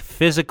just like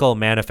physical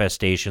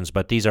manifestations,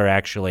 but these are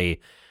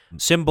actually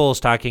symbols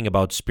talking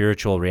about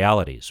spiritual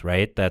realities,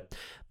 right? That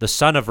the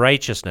sun of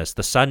righteousness,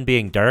 the sun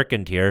being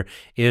darkened here,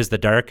 is the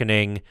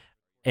darkening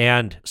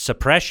and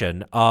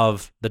suppression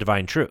of the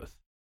divine truth.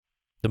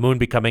 The moon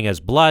becoming as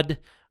blood,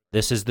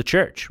 this is the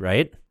church,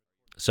 right?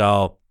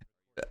 So,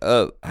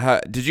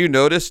 did you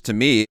notice? To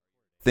me,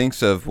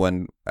 thinks of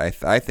when I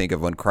think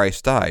of when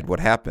Christ died. What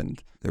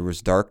happened? There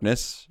was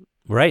darkness,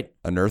 right?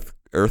 An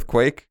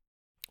earthquake,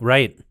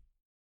 right?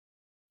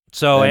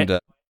 So, and,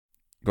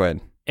 go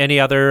ahead. Any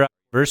other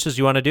verses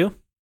you want to do?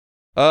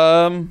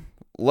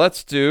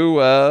 Let's do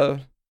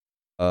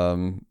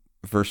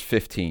verse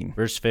 15.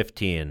 Verse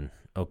 15.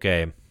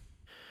 Okay.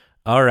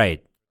 All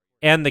right.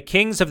 And the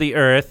kings of the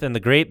earth, and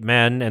the great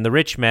men, and the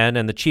rich men,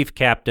 and the chief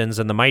captains,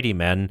 and the mighty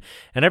men,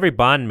 and every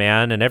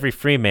bondman, and every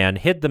free man,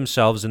 hid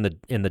themselves in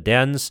the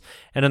dens,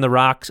 and in the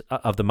rocks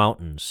of the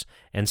mountains,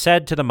 and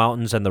said to the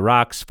mountains and the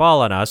rocks,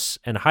 Fall on us,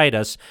 and hide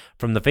us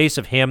from the face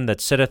of him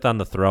that sitteth on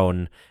the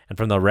throne, and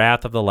from the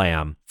wrath of the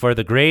Lamb. For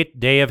the great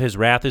day of his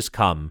wrath is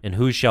come, and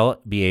who shall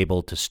be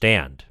able to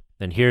stand?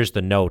 And here's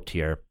the note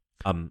here.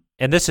 And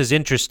this is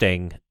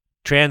interesting,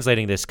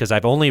 translating this, because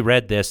I've only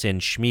read this in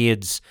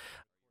Schmid's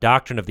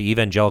Doctrine of the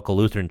Evangelical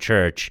Lutheran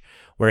Church,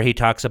 where he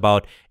talks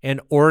about an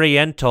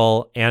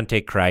Oriental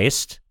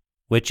Antichrist,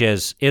 which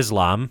is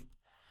Islam,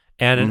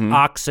 and an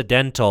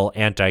Occidental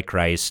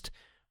Antichrist,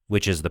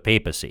 which is the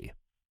papacy.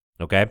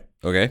 Okay?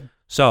 Okay.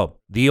 So,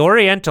 the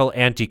Oriental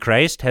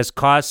Antichrist has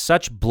caused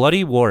such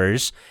bloody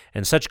wars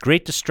and such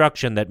great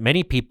destruction that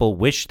many people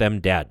wish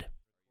them dead.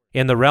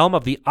 In the realm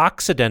of the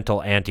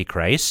Occidental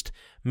Antichrist,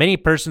 many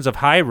persons of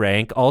high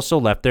rank also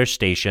left their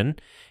station,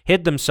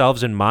 hid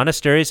themselves in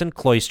monasteries and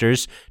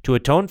cloisters to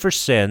atone for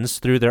sins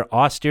through their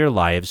austere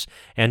lives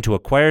and to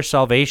acquire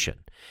salvation,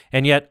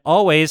 and yet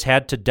always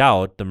had to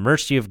doubt the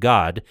mercy of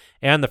God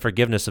and the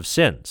forgiveness of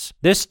sins.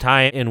 This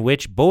time in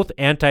which both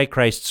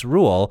Antichrists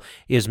rule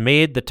is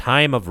made the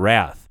time of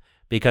wrath,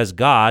 because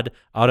God,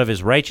 out of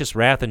his righteous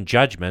wrath and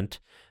judgment,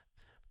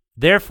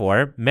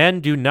 therefore, men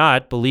do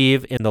not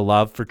believe in the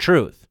love for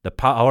truth. The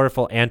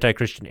powerful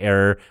anti-Christian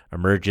error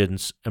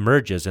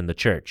emerges in the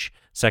church.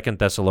 2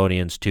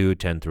 Thessalonians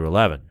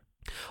 2:10-11.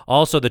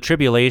 Also, the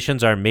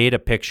tribulations are made a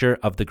picture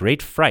of the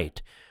great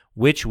fright,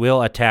 which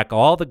will attack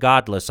all the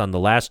godless on the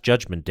last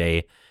judgment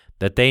day,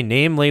 that they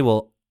namely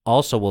will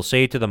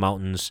say to the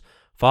mountains,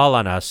 Fall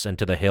on us, and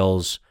to the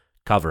hills,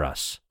 cover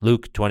us.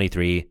 Luke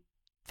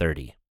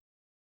 23:30.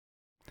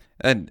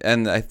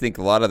 And I think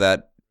a lot of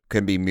that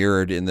can be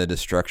mirrored in the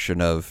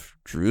destruction of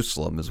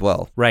Jerusalem as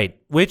well. Right,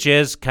 which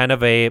is kind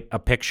of a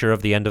picture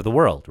of the end of the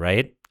world,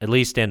 right? At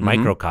least in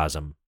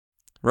microcosm.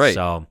 Right.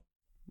 So,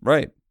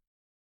 right.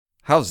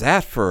 How's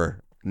that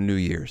for New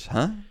Year's,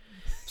 huh?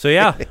 So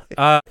yeah,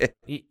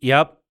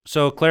 yep.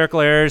 So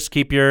clerical errors,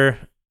 keep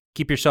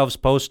yourselves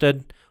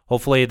posted.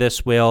 Hopefully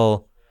this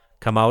will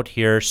come out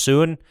here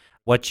soon.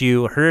 What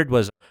you heard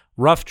was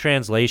rough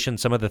translation.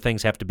 Some of the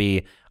things have to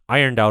be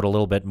ironed out a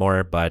little bit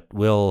more, but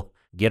we'll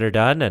get her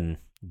done and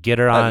get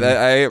her on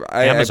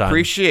Amazon. I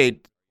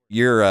appreciate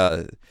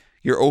your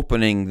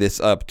opening this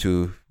up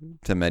to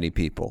many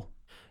people.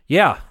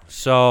 Yeah.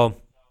 So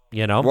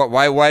you know.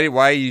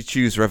 Why you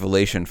choose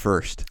Revelation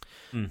first?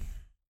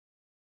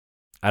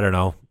 I don't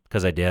know,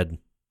 because I did.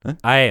 Huh?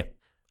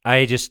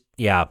 I just,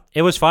 yeah,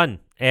 it was fun,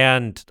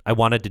 and I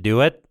wanted to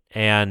do it,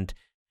 and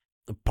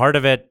part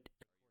of it,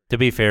 to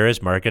be fair,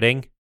 is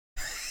marketing.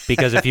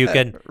 Because if you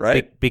can,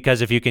 right?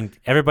 Because if you can,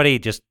 everybody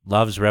just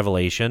loves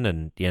Revelation,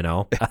 and you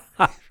know,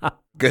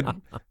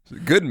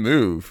 good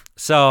move.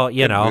 So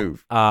you good know,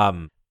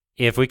 move.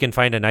 If we can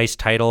find a nice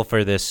title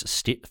for this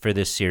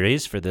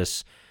series, for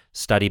this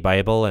study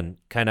Bible, and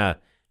kind of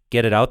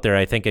get it out there,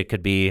 I think it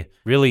could be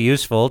really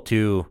useful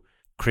to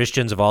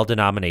Christians of all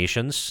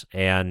denominations,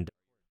 and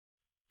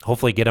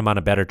hopefully get them on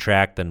a better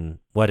track than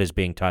what is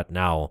being taught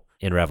now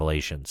in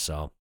Revelation.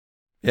 So,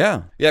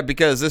 yeah,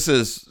 because this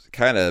is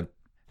kind of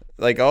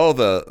like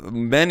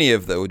many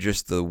of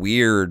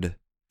the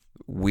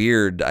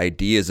weird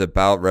ideas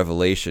about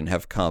Revelation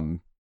have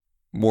come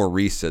more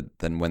recent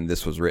than when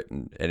this was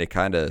written, and it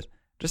kind of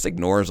just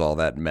ignores all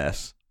that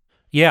mess.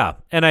 Yeah,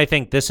 and I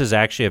think this is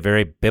actually a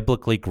very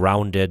biblically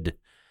grounded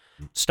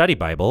study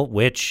Bible,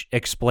 which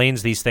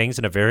explains these things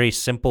in a very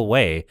simple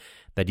way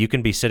that you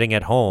can be sitting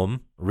at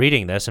home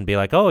reading this and be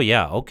like, oh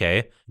yeah,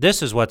 okay,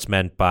 this is what's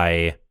meant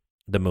by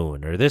the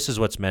moon, or this is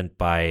what's meant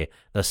by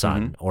the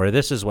sun, or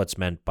this is what's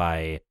meant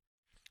by...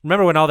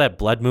 Remember when all that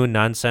blood moon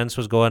nonsense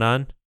was going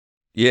on?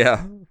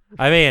 Yeah.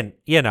 I mean,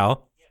 you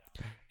know,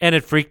 and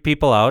it freaked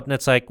people out, and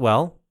it's like,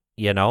 well,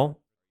 you know,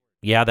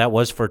 yeah, that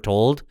was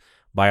foretold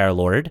by our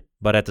Lord,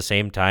 but at the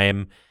same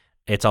time,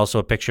 it's also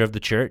a picture of the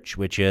church,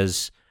 which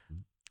is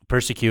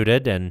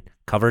persecuted and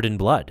covered in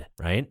blood,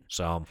 right?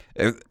 So,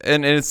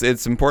 and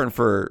it's important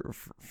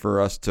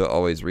for us to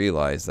always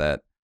realize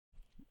that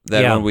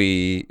when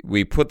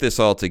we put this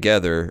all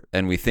together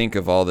and we think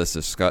of all this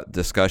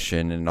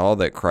discussion and all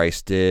that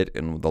Christ did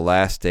and the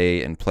last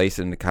day, and place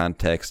it in the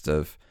context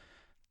of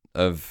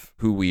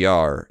who we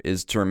are,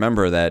 is to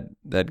remember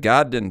that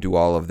God didn't do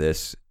all of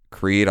this,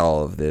 create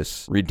all of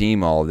this,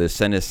 redeem all of this,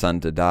 send his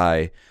son to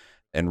die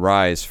and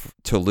rise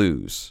to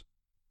lose.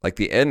 Like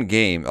the end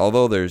game,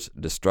 although there's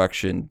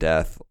destruction,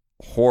 death,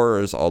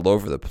 horrors all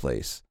over the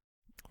place,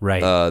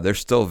 right? There's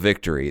still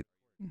victory.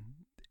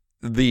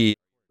 The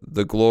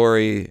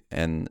glory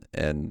and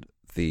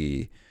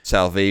the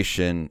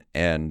salvation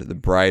and the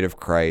bride of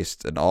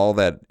Christ and all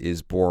that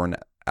is born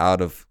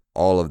out of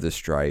all of this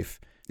strife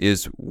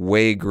is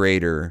way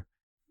greater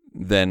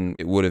than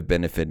it would have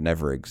been if it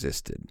never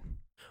existed.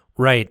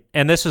 Right.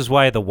 And this is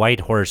why the white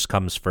horse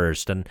comes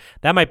first. And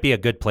that might be a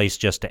good place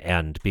just to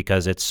end,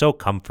 because it's so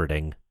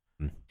comforting.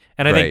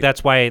 And I think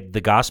that's why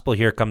the gospel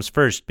here comes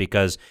first,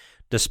 because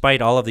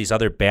despite all of these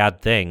other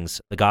bad things,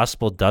 the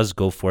gospel does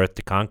go forth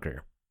to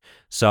conquer.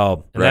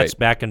 So, and that's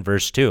back in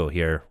verse 2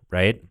 here,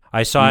 right?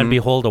 I saw and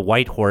behold a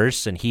white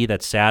horse, and he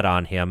that sat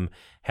on him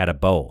had a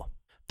bow.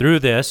 Through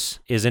this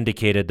is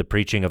indicated the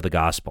preaching of the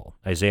gospel,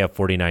 Isaiah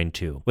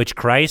 49:2, which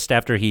Christ,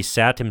 after he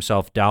sat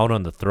himself down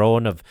on the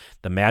throne of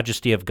the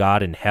majesty of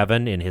God in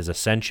heaven in his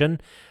ascension,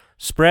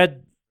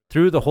 spread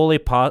through the holy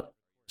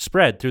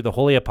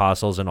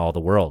apostles in all the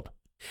world.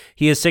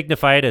 He is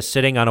signified as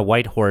sitting on a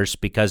white horse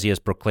because he has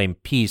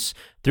proclaimed peace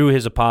through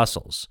his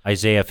apostles,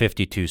 Isaiah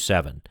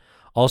 52:7.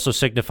 Also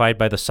signified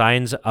by the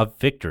signs of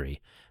victory,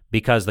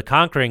 because the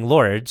conquering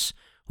lords,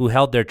 who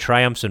held their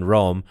triumphs in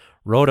Rome,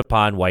 rode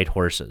upon white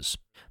horses.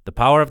 The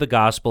power of the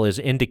gospel is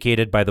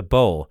indicated by the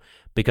bow,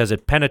 because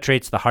it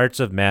penetrates the hearts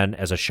of men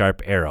as a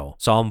sharp arrow,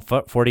 Psalm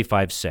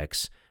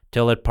 45:6,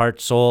 till it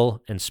parts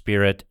soul and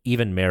spirit,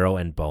 even marrow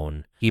and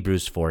bone,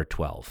 Hebrews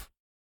 4:12.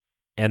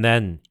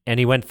 And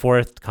he went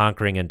forth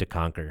conquering and to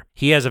conquer.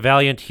 He, as a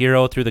valiant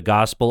hero through the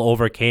gospel,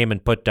 overcame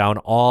and put down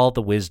all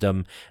the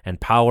wisdom and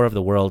power of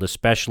the world,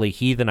 especially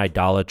heathen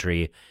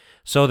idolatry,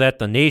 so that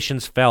the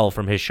nations fell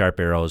from his sharp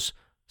arrows,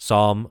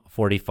 Psalm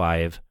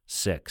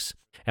 45:6,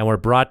 and were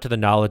brought to the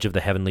knowledge of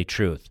the heavenly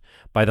truth.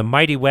 By the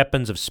mighty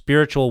weapons of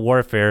spiritual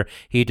warfare,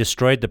 he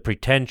destroyed the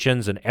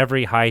pretensions and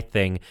every high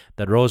thing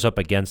that rose up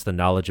against the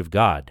knowledge of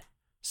God,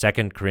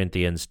 2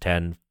 Corinthians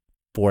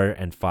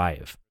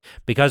 10:4-5.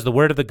 Because the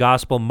word of the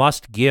gospel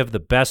must give the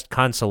best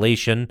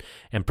consolation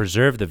and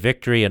preserve the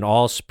victory in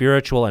all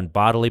spiritual and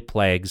bodily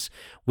plagues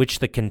which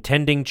the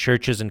contending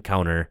churches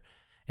encounter,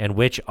 and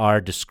which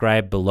are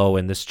described below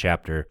in this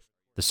chapter.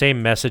 The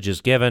same message is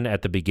given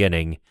at the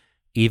beginning,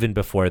 even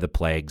before the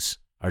plagues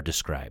are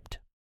described.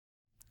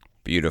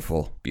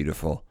 Beautiful,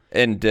 beautiful.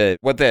 And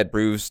what that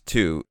proves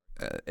too,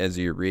 as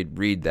you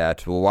read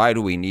that, well, why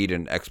do we need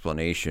an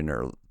explanation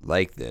or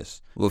like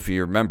this? Well, if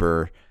you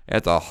remember,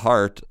 at the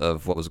heart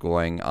of what was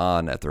going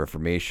on at the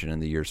Reformation in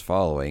the years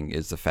following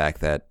is the fact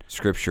that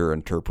Scripture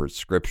interprets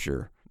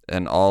Scripture.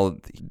 And all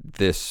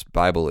this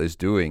Bible is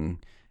doing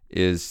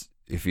is,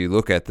 if you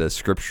look at the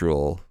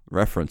scriptural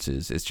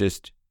references, it's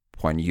just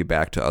pointing you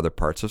back to other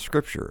parts of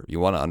Scripture. You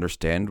want to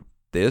understand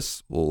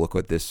this? Well, look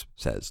what this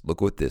says.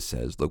 Look what this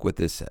says. Look what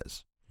this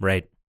says.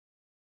 Right.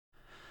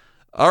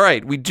 All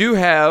right. We do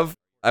have,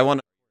 I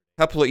want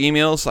a couple of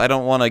emails. I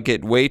don't want to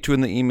get way too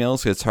in the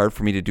emails. It's hard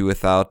for me to do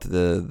without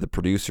the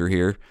producer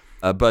here.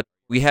 But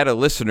we had a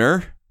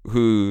listener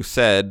who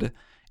said,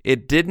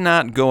 It did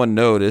not go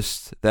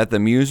unnoticed that the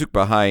music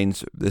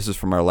behind, this is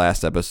from our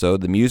last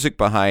episode, the music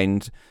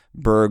behind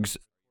Berg's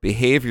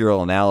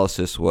behavioral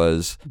analysis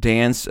was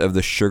Dance of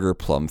the Sugar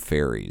Plum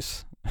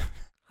Fairies.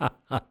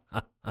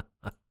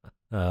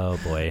 Oh,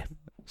 boy.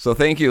 So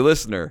thank you,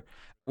 listener.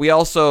 We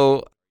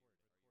also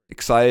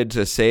excited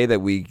to say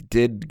that we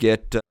did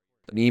get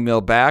an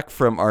email back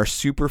from our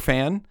super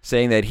fan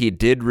saying that he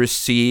did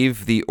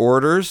receive the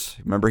orders.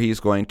 Remember, he's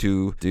going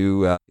to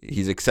do,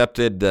 he's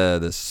accepted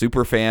the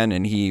super fan,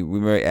 and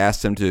we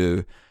asked him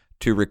to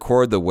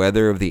record the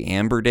weather of the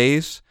Amber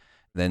Days,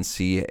 then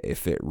see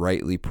if it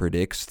rightly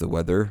predicts the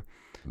weather.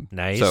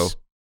 Nice. So, it's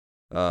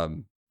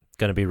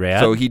going to be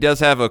rad. So he does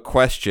have a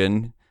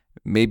question.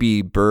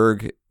 Maybe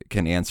Berg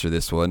can answer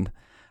this one.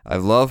 I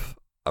love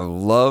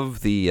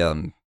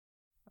the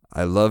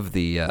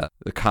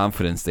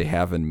confidence they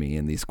have in me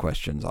in these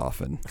questions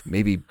often.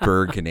 Maybe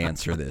Berg can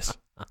answer this.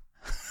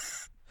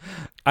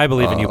 I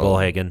believe in you,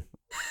 Bullhagen.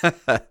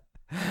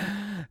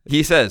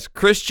 He says,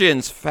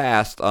 Christians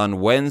fast on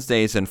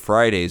Wednesdays and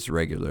Fridays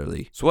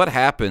regularly. So what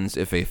happens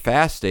if a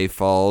fast day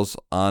falls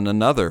on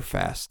another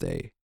fast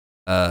day?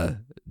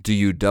 Do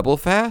you double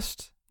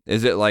fast?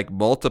 Is it like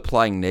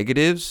multiplying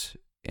negatives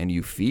and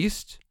you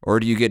feast? Or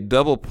do you get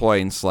double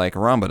points like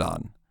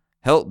Ramadan?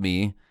 Help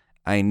me.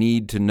 I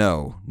need to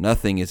know.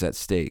 Nothing is at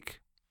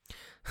stake.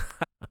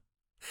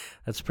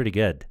 That's pretty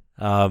good.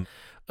 Well,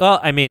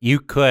 I mean, you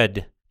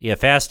could. Yeah,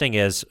 fasting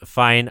is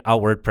fine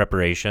outward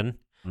preparation.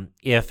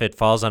 If it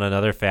falls on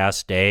another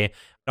fast day, it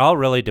all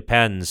really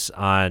depends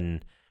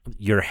on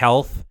your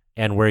health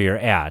and where you're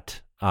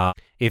at.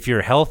 If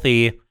you're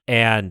healthy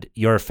and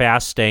your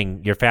fast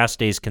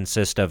days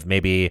consist of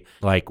maybe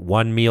like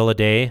one meal a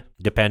day,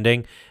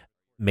 depending,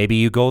 maybe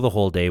you go the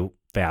whole day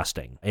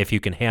fasting if you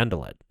can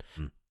handle it.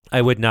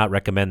 I would not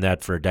recommend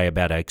that for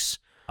diabetics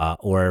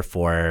or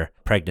for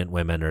pregnant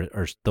women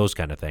or those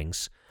kind of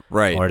things.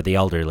 Right. Or the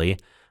elderly.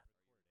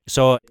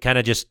 So it kind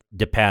of just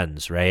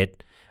depends, right?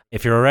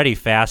 If you're already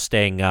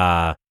fasting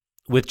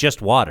with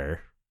just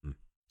water,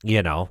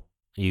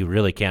 you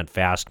really can't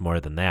fast more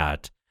than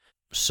that.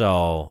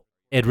 So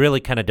it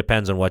really kind of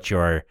depends on what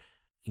your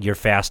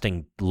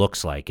fasting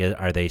looks like.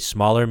 Are they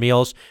smaller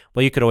meals?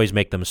 Well, you could always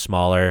make them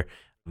smaller.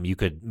 You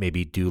could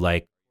maybe do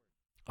like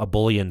a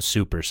bouillon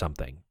soup or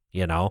something.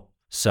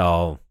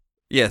 So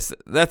yes,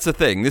 that's the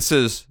thing. This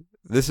is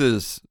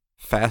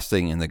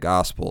fasting in the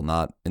gospel,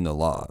 not in the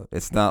law.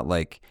 It's not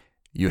like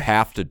you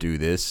have to do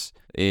this.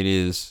 It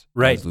is,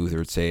 right, as Luther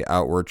would say,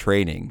 outward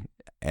training.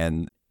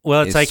 And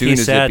well, it's as like soon he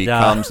as said, it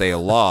becomes a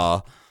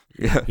law,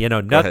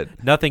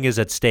 nothing is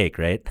at stake,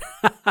 right?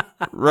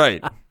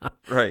 Right.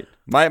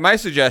 My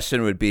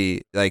suggestion would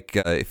be like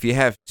if you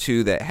have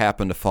two that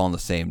happen to fall on the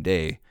same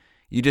day,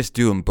 you just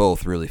do them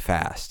both really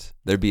fast.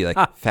 There'd be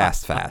like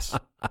fast.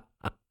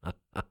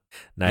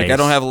 Nice. Like, I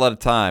don't have a lot of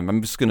time.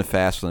 I'm just going to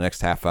fast for the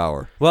next half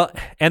hour. Well,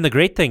 and the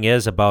great thing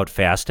is about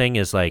fasting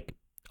is like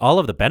all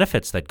of the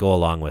benefits that go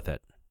along with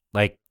it.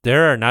 Like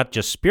there are not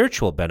just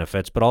spiritual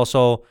benefits, but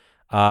also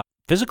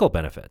physical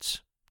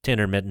benefits to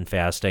intermittent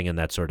fasting and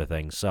that sort of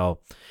thing. So,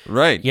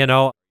 right.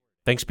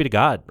 Thanks be to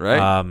God.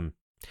 Right.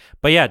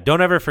 But yeah,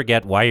 don't ever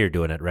forget why you're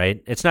doing it,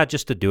 right? It's not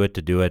just to do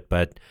it,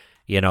 but,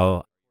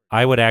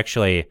 I would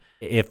actually,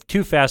 if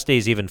 2 fast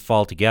days even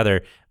fall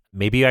together,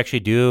 maybe you actually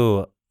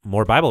do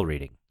more Bible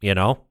reading,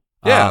 Yeah.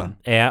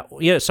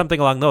 Something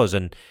along those.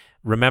 And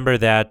remember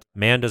that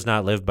man does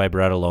not live by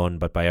bread alone,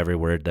 but by every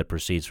word that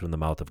proceeds from the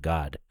mouth of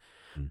God.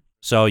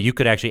 So you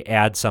could actually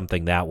add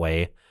something that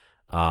way.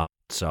 And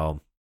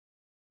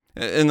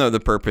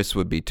the purpose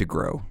would be to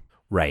grow.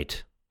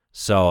 Right.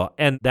 So,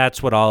 and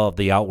that's what all of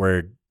the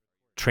outward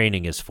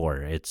training is for.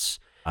 It's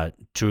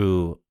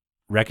to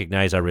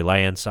recognize our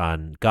reliance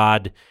on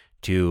God,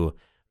 to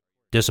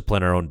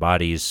discipline our own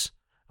bodies.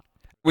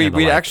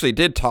 We actually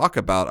did talk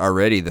about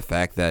already the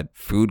fact that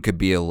food could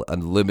be a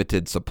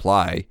limited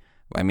supply.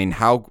 I mean,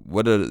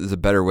 what is a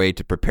better way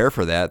to prepare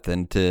for that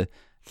than to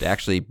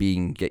actually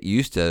get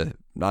used to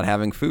not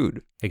having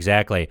food?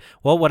 Exactly.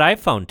 Well, what I've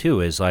found too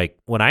is like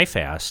when I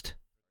fast,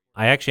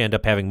 I actually end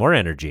up having more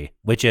energy,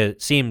 which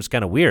it seems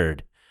kind of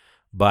weird,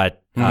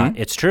 but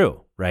it's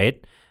true,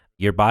 right?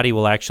 Your body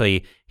will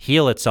actually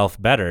heal itself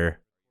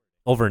better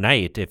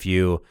overnight if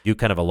you do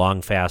kind of a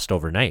long fast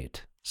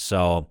overnight.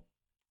 So,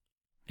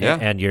 yeah.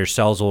 And your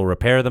cells will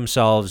repair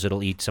themselves.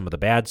 It'll eat some of the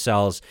bad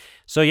cells.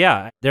 So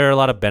yeah, there are a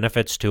lot of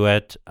benefits to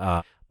it.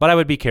 But I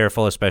would be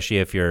careful, especially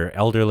if you're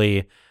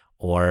elderly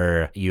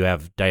or you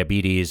have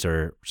diabetes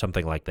or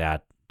something like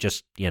that.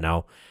 Just,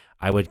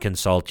 I would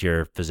consult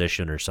your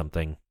physician or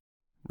something.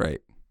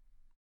 Right.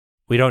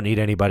 We don't need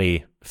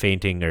anybody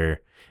fainting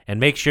and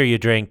make sure you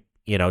drink,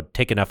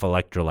 take enough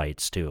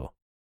electrolytes too.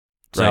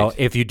 So right.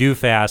 If you do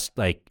fast,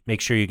 like make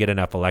sure you get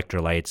enough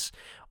electrolytes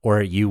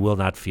or you will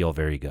not feel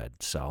very good.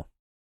 So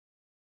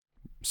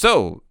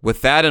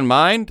with that in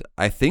mind,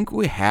 I think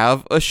we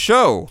have a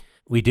show.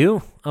 We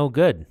do? Oh,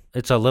 good.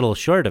 It's a little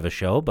short of a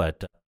show,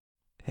 but...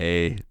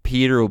 Hey,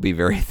 Peter will be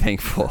very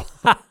thankful.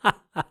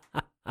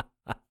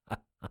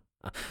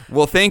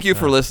 Well, thank you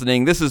for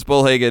listening. This is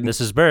Bullhagen.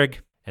 This is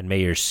Berg. And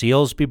may your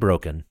seals be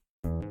broken.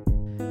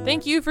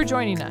 Thank you for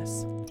joining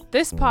us.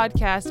 This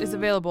podcast is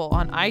available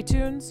on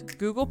iTunes,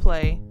 Google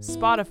Play,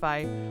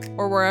 Spotify,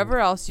 or wherever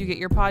else you get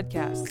your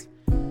podcasts.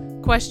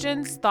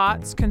 Questions,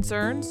 thoughts,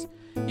 concerns?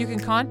 You can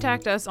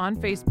contact us on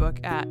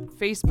Facebook at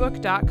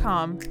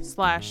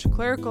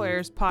facebook.com/Clerical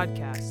Errors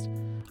Podcast,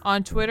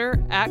 on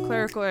Twitter at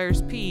Clerical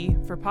Errors P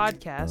for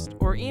podcast,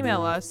 or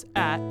email us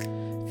at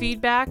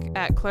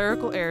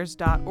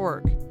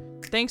feedback@clericalerrors.org.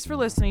 Thanks for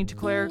listening to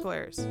Clerical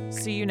Errors.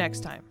 See you next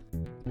time.